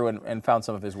 Somebody went through and found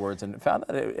some of his words and found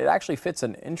that it actually fits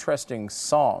an interesting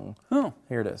song. Oh,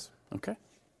 here it is. Okay.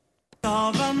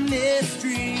 Solve a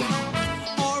mystery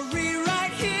or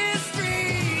rewrite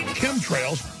history.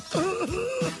 Chemtrails.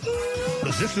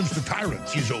 Resistance to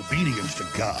tyrants is obedience to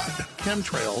God.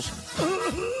 Chemtrails.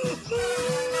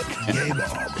 Gay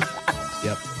bomb.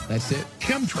 Yep, that's it.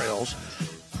 Chemtrails.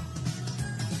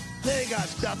 They got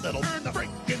stuff that'll turn the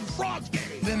freaking frogs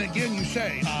gay. Then again you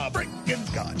say,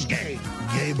 freaking God's gay.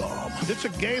 Gay bomb. It's a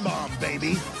gay bomb,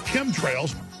 baby.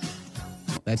 Chemtrails.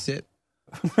 That's it.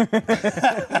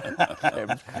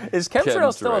 Is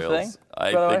chemtrails still a thing?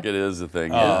 I think it is a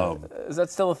thing. Is that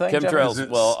still a thing? Chemtrails,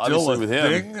 well, obviously with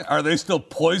him. Are they still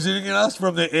poisoning us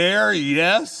from the air?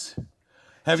 Yes.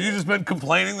 Have you just been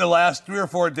complaining the last 3 or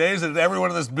 4 days that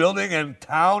everyone in this building and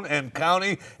town and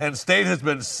county and state has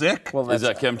been sick? Well, is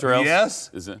that chemtrails? Yes.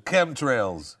 Is it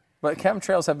chemtrails? But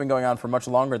chemtrails have been going on for much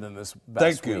longer than this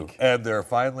past week. And they're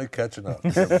finally catching up.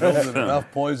 They're building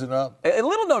enough poison up. A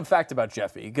little known fact about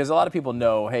Jeffy, because a lot of people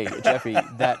know, hey, Jeffy,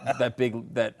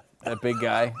 that that big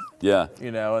guy. Yeah.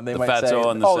 You know, and they The might say, fatso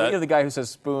on the set. you know, the guy who says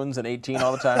spoons and 18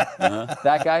 all the time.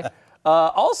 That guy.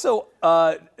 Also,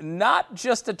 not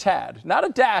just a tad, not a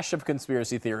dash of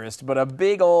conspiracy theorist, but a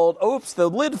big old, oops, the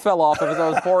lid fell off as I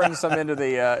was pouring some into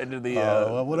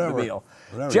the whatever. the meal.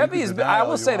 Whatever. Jeffy is, I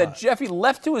will say that Jeffy,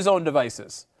 left to his own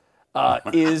devices,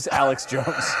 is Alex Jones.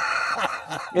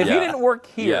 If he didn't work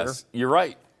here. Yes, you're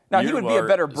right. Now, he would be a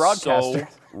better broadcaster. So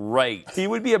right. He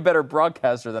would be a better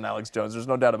broadcaster than Alex Jones. There's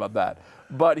no doubt about that.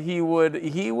 But he would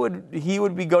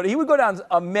go down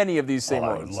many of these same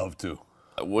roads. I would love to.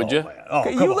 Would you? Oh,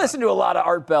 you listen to a lot of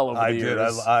Art Bell over the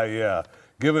years. I did. Yeah.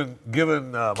 Given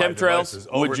chemtrails,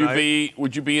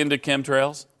 would you be into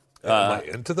chemtrails? Am I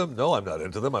into them? No, I'm not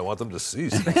into them. I want them to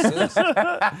cease.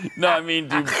 No, I mean,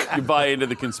 do you buy into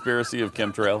the conspiracy of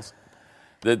chemtrails?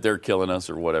 That they're killing us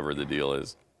or whatever the deal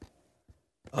is?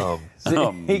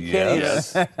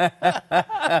 Yes.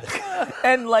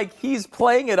 And like he's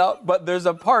playing it up, but there's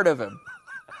a part of him.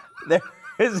 There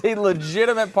is a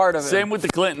legitimate part of it. Same with the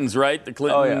Clintons, right? The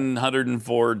Clinton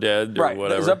 104 dead or whatever.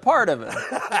 There's a part of it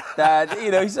that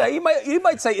he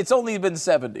might say it's only been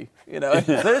 70. You know,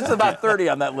 there's about 30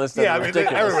 on that list. Yeah, I mean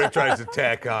everybody tries to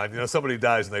tack on. You know, somebody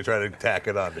dies and they try to tack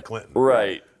it on to Clinton.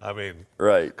 Right. I mean,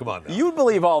 right. Come on now. You would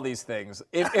believe all these things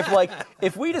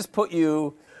if we just put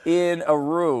you in a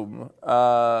room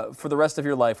for the rest of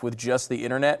your life with just the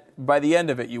internet, by the end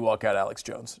of it, you walk out Alex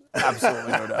Jones.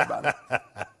 Absolutely no doubt about it.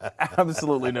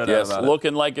 Absolutely no doubt about it.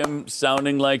 Looking like him,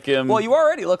 sounding like him. Well, you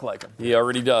already look like him. He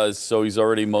already does, so he's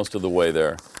already most of the way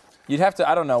there. You'd have to,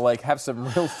 I don't know, like have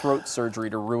some real throat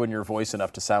surgery to ruin your voice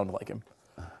enough to sound like him.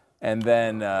 And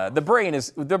then the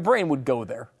brain would go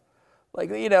there. Like,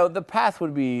 you know, the path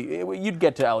would be, you'd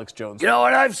get to Alex Jones. You know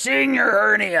what? I've seen your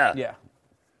hernia. Yeah.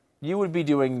 You would be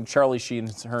doing Charlie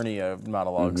Sheen's hernia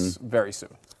monologues very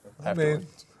soon. I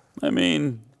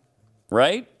mean,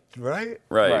 right? Right.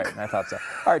 I thought so.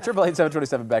 All right,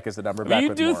 888-727 Beck is the number. Back You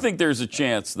with do more. think there's a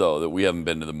chance, though, that we haven't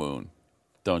been to the moon,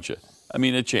 don't you? I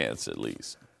mean, a chance at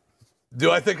least.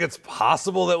 Do I think it's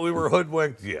possible that we were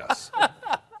hoodwinked? Yes.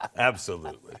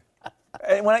 Absolutely.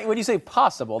 And when you say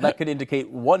possible, that could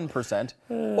indicate 1%,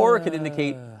 or it could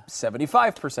indicate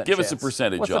 75%. Give us a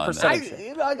percentage What's on the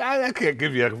percentage? I can't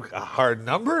give you a hard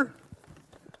number.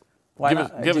 Why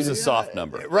not? Give us a soft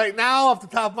number. Right now, off the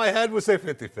top of my head, we'll say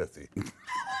 50-50.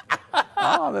 Oh,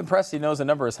 I'm impressed he knows a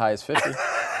number as high as 50.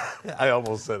 I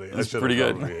almost said it. That's pretty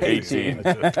good. 18. 18.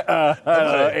 All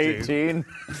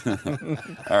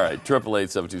right,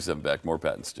 888-727-BECK. More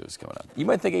Pat and Stu's coming up. You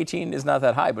might think 18 is not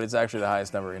that high, but it's actually the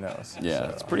highest number he knows. Yeah,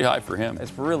 it's pretty high for him.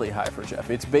 It's really high for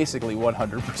Jeff. It's basically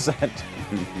 100%.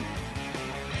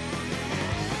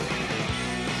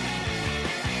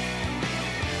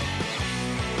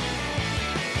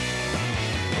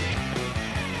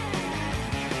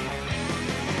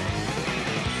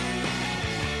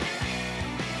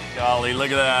 Golly,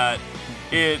 look at that.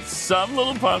 It's some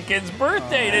little pumpkin's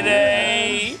birthday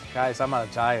today. Guys, I'm on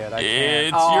a diet. I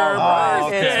It's can't. your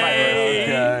birthday. It's my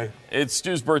birthday. Okay. It's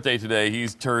Stu's birthday today. He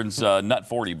turns not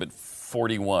 40, but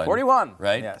 41. 41.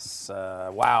 Right? Yes.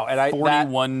 Wow. And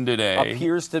 41 today.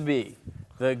 Appears to be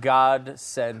the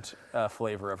God-sent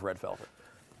flavor of red velvet.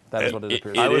 That is what it appears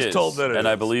to be. I was told that it and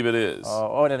is. I believe it is.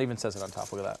 Oh, and it even says it on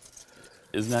top. Look at that.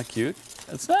 Isn't that cute?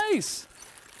 That's nice.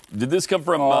 Did this come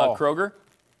from Kroger?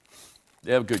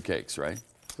 They have good cakes, right?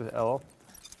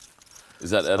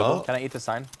 Is that edible? Can I eat the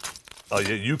sign? Oh, yeah,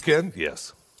 you can?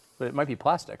 Yes. But it might be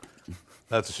plastic.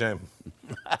 That's a shame.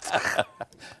 That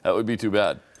would be too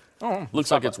bad. Looks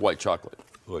like it's white chocolate.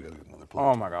 Oh, I gotta get another plate.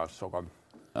 Oh, my gosh. So good.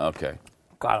 Okay.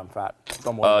 God, I'm fat.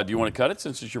 Do you want to cut it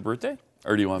since it's your birthday?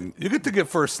 Or do you want... You get to get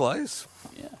first slice.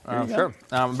 Yeah. Sure.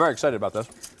 I'm very excited about this.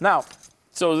 Now...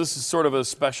 So this is sort of a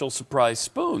special surprise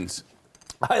spoons.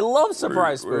 I love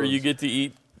surprise spoons. Where you get to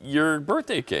eat your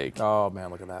birthday cake. Oh, man,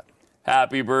 look at that.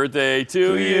 Happy birthday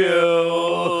to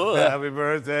you. Happy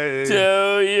birthday.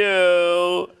 To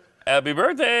you. Happy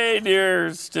birthday,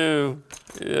 dear Stu.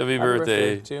 Happy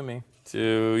birthday to me.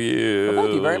 To you. Well,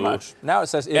 thank you very much. Now it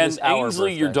says it is our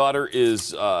Ainsley, birthday. your daughter,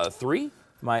 is 3?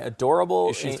 My adorable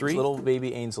Is she 3? little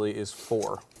baby Ainsley is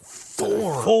 4.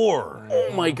 4.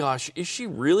 Oh my gosh, is she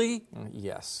really?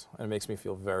 Yes, and it makes me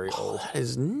feel very old. That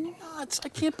is nuts. I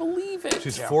can't believe it.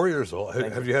 She's 4 years old.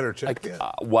 Have you had her checked yet?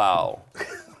 Wow.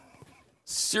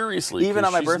 Seriously. Even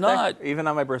on my she's birthday? Not, Even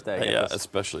on my birthday. I get yeah, this.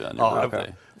 especially on your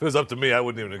birthday. If it was up to me, I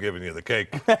wouldn't even have given you the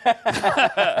cake.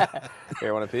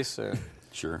 Here, want a piece?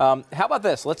 Sure. How about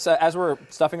this? Let's, as we're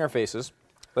stuffing our faces,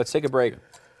 let's take a break.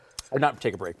 Or not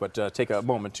take a break, but take a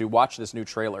moment to watch this new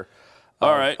trailer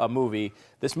a movie.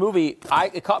 This movie,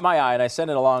 it caught my eye, and I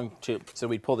sent it along so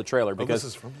we'd pull the trailer because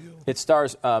this is from you? It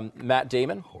stars Matt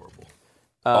Damon. Horrible.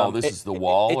 This is The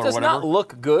Wall or whatever? It does not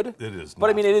look good. It is But,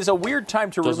 I not. mean, it is a weird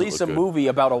time to release a movie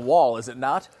about a wall, is it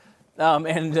not?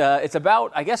 It's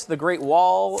about, I guess, the Great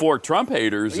Wall. For Trump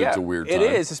haters, it's a weird time.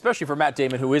 It is, especially for Matt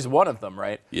Damon, who is one of them,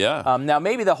 right? Yeah. Now,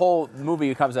 maybe the whole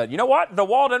movie comes out, you know what? The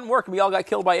wall didn't work. We all got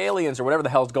killed by aliens or whatever the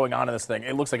hell's going on in this thing.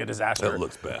 It looks like a disaster. It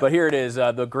looks bad. But here it is,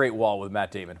 The Great Wall with Matt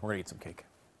Damon. We're going to eat some cake.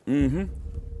 Mm-hmm.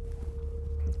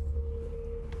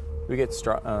 We get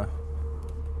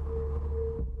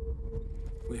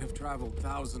We have traveled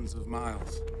thousands of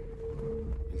miles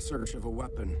in search of a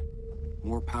weapon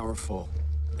more powerful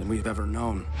than we have ever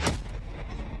known.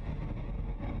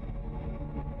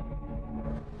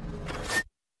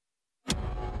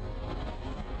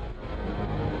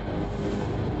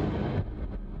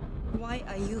 Why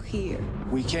are you here?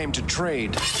 We came to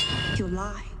trade. You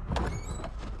lie.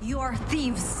 You are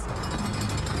thieves.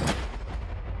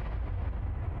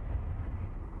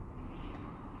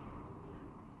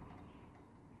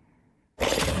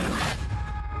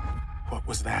 What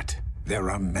was that? There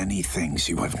are many things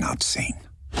you have not seen.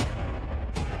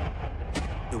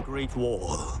 The Great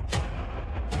Wall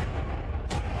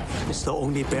is the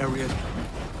only barrier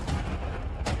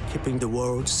keeping the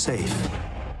world safe.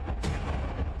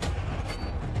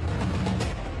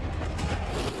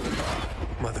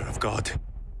 Mother of God.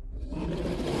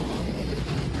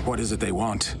 What is it they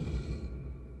want?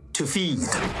 To feed.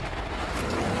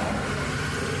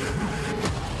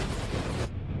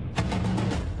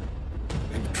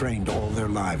 They've trained all their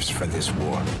lives for this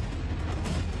war.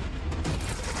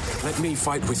 Let me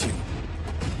fight with you.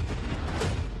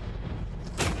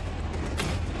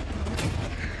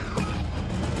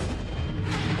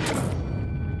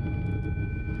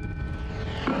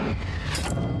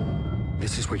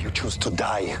 This is where you chose to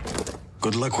die.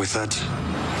 Good luck with that.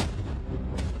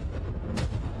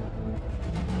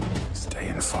 Stay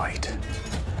and fight.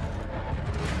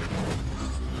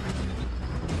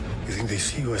 You think they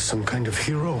see you as some kind of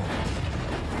hero?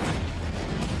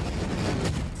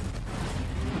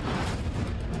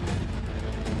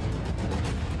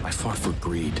 I fought for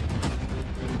greed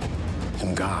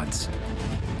and gods.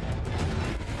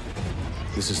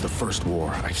 This is the first war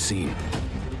I've seen.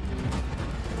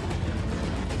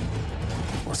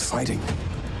 Worth fighting.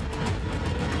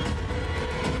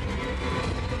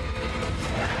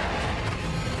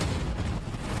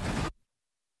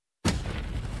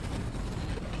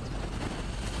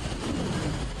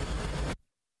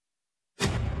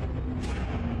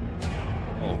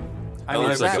 That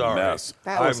looks like a mess.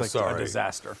 That looks like a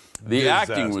disaster. The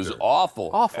acting was awful.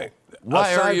 Awful.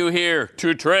 Why are you here?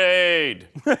 To trade.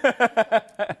 This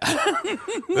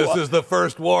is the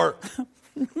first war.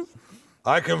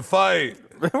 I can fight.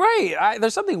 Right.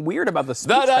 There's something weird about the speech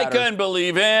That I pattern. can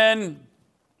believe in.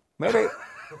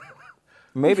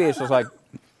 Maybe it's just like,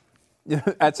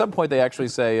 at some point they actually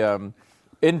say,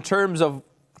 in terms of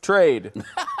trade.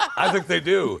 I think they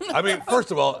do. I mean,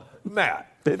 first of all, Matt.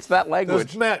 It's that language.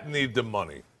 Does Matt need the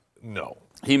money? No.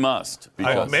 He must.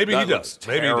 Because maybe he that does. looks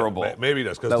Maybe terrible. Maybe he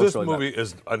does. Because this movie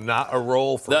is not a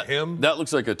role for him. That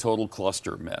looks like a total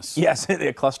cluster mess. Yes,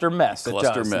 a cluster mess. It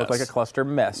Cluster does mess. look like a cluster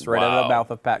mess right out of the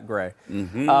mouth of Pat Gray.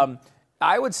 Mm-hmm.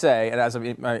 I would say, and as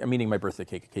I'm eating my birthday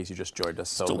cake in case you just joined us.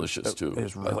 So It's delicious, too, It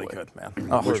is by the really way. good,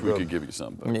 man. I wish we could give you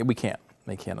some. But. We can't.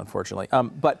 They can't, unfortunately.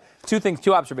 But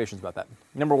two observations about that.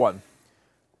 Number one,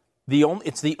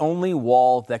 it's the only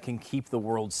wall that can keep the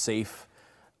world safe.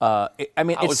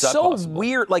 It's so possible?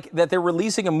 weird, like that they're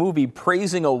releasing a movie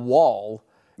praising a wall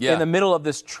in the middle of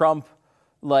this Trump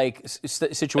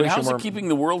situation. And how's where, it keeping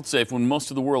the world safe when most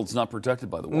of the world's not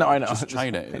protected by the wall? No, I know. Just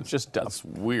China is. It just does. That's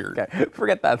weird. Okay,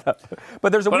 forget that. Though.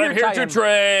 But there's a weird I'm here to tie-in.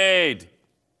 trade.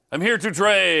 I'm here to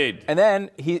trade. And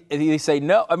then he say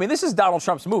no. I mean, this is Donald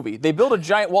Trump's movie. They build a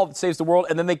giant wall that saves the world,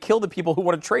 and then they kill the people who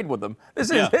want to trade with them.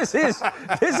 This is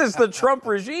the Trump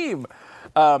regime.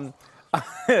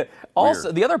 Also,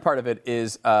 Weird. the other part of it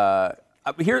is why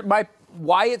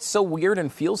it's so weird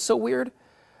and feels so weird.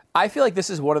 I feel like this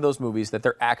is one of those movies that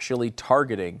they're actually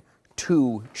targeting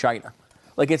to China.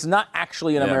 Like, it's not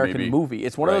actually an American movie.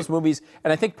 It's one of those movies,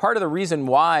 and I think part of the reason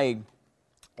why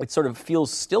it sort of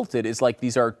feels stilted is like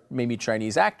these are maybe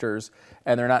Chinese actors,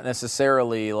 and they're not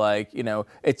necessarily like, you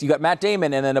got Matt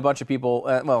Damon and then a bunch of people.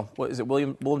 What is it,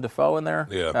 Willem Dafoe in there?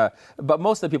 Yeah. But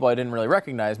most of the people I didn't really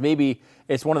recognize. Maybe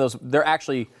it's one of those.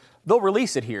 They'll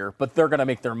release it here, but they're going to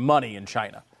make their money in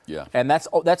China. Yeah. And that's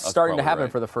starting to happen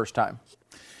right. for the first time.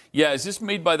 Yeah, is this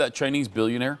made by that Chinese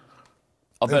billionaire?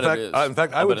 I'll bet it is. In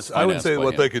fact, I bet would it's say financed by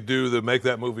what him. they could do to make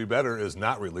that movie better is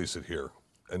not release it here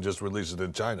and just release it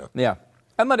in China. Yeah.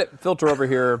 And let it filter over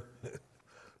here,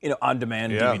 on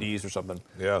demand DVDs or something.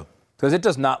 Yeah. Because it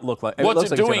does not look like. What's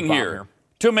looks it like doing here?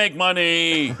 To make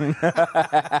money.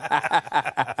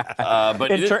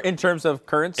 But in terms of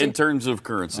currency? In terms of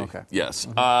currency, okay. Yes.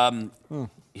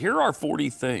 Here are 40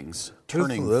 things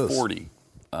turning 40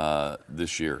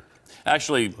 this year.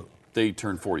 Actually, they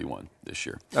turned 41 this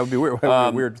year. That would be weird. That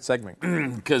would be a weird segment.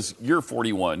 Because you're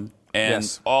 41,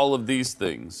 and all of these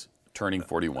things turning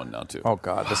 41 now, too. Oh,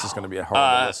 God. This is going to be a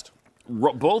horrible list.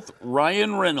 Both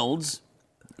Ryan Reynolds,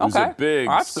 who's a big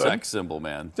sex symbol,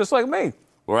 man. Just like me.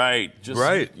 Right.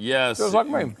 Yes. Just like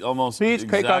me. Almost he eats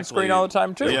cake on screen all the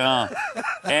time, too. Yeah.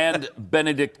 And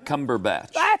Benedict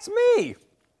Cumberbatch. That's me.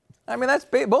 I mean,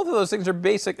 both of those things are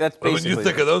basic. That's basically. When you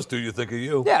think of those two, you think of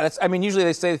you. Yeah, usually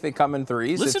they say they come in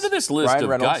threes. Listen to this list Ryan of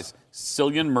Reynolds. guys.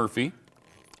 Cillian Murphy.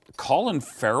 Colin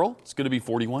Farrell is going to be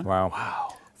 41.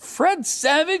 Wow. Fred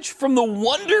Savage from the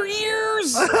Wonder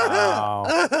Years.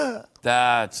 Wow.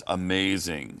 That's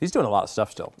amazing. He's doing a lot of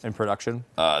stuff still in production.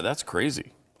 That's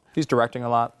crazy. He's directing a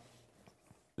lot.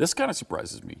 This kind of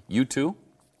surprises me. U2.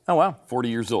 Oh, wow. 40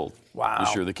 years old. Wow.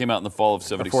 This year. They came out in the fall of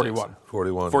 76. 41.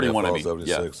 41, yeah, I mean.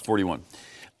 76. Yeah, 41.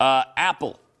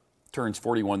 Apple turns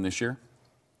 41 this year.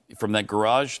 From that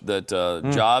garage that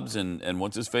Jobs and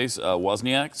what's-his-face,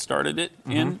 Wozniak started it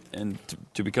in, and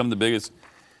to become the biggest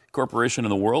corporation in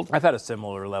the world. I've had a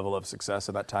similar level of success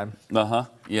at that time.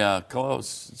 Yeah,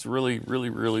 close. It's really, really,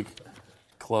 really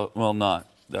close. Well, not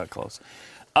that close.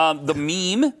 The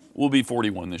Meme will be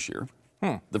 41 this year.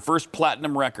 The first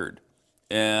platinum record,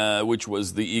 which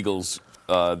was the Eagles,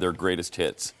 their greatest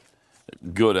hits.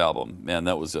 Good album, man.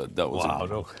 That was a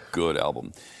good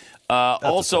album.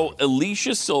 Also,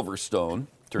 Alicia Silverstone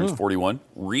turns 41.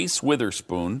 Reese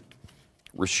Witherspoon,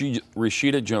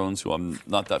 Rashida Jones, who I'm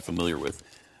not that familiar with,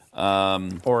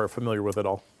 or familiar with at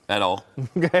all. At all.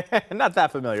 Not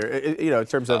that familiar, in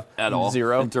terms of at all.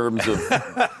 Zero. In terms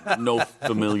of no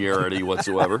familiarity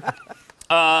whatsoever.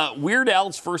 Weird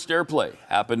Al's first airplay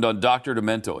happened on Dr.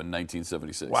 Demento in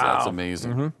 1976. Wow. That's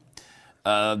amazing.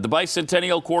 The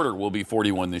Bicentennial Quarter will be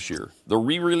 41 this year. The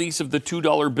re-release of the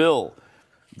 $2 bill.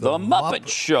 The Muppet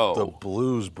Show. The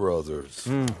Blues Brothers.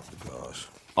 Gosh.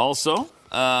 Also,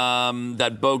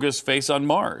 that bogus Face on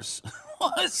Mars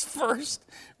was first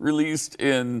released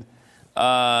in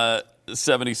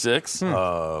 76.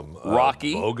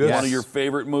 Rocky, bogus? one of your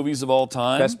favorite movies of all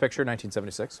time. Best Picture,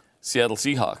 1976. Seattle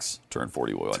Seahawks turned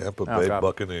 41. Tampa Bay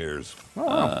Buccaneers.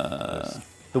 The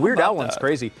Weird Al one's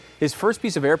crazy. His first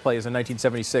piece of airplay is in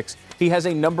 1976. He has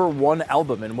a #1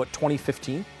 album in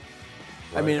 2015?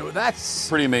 Right. I mean, that's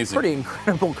pretty amazing. Pretty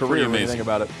incredible career when you think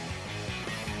about it.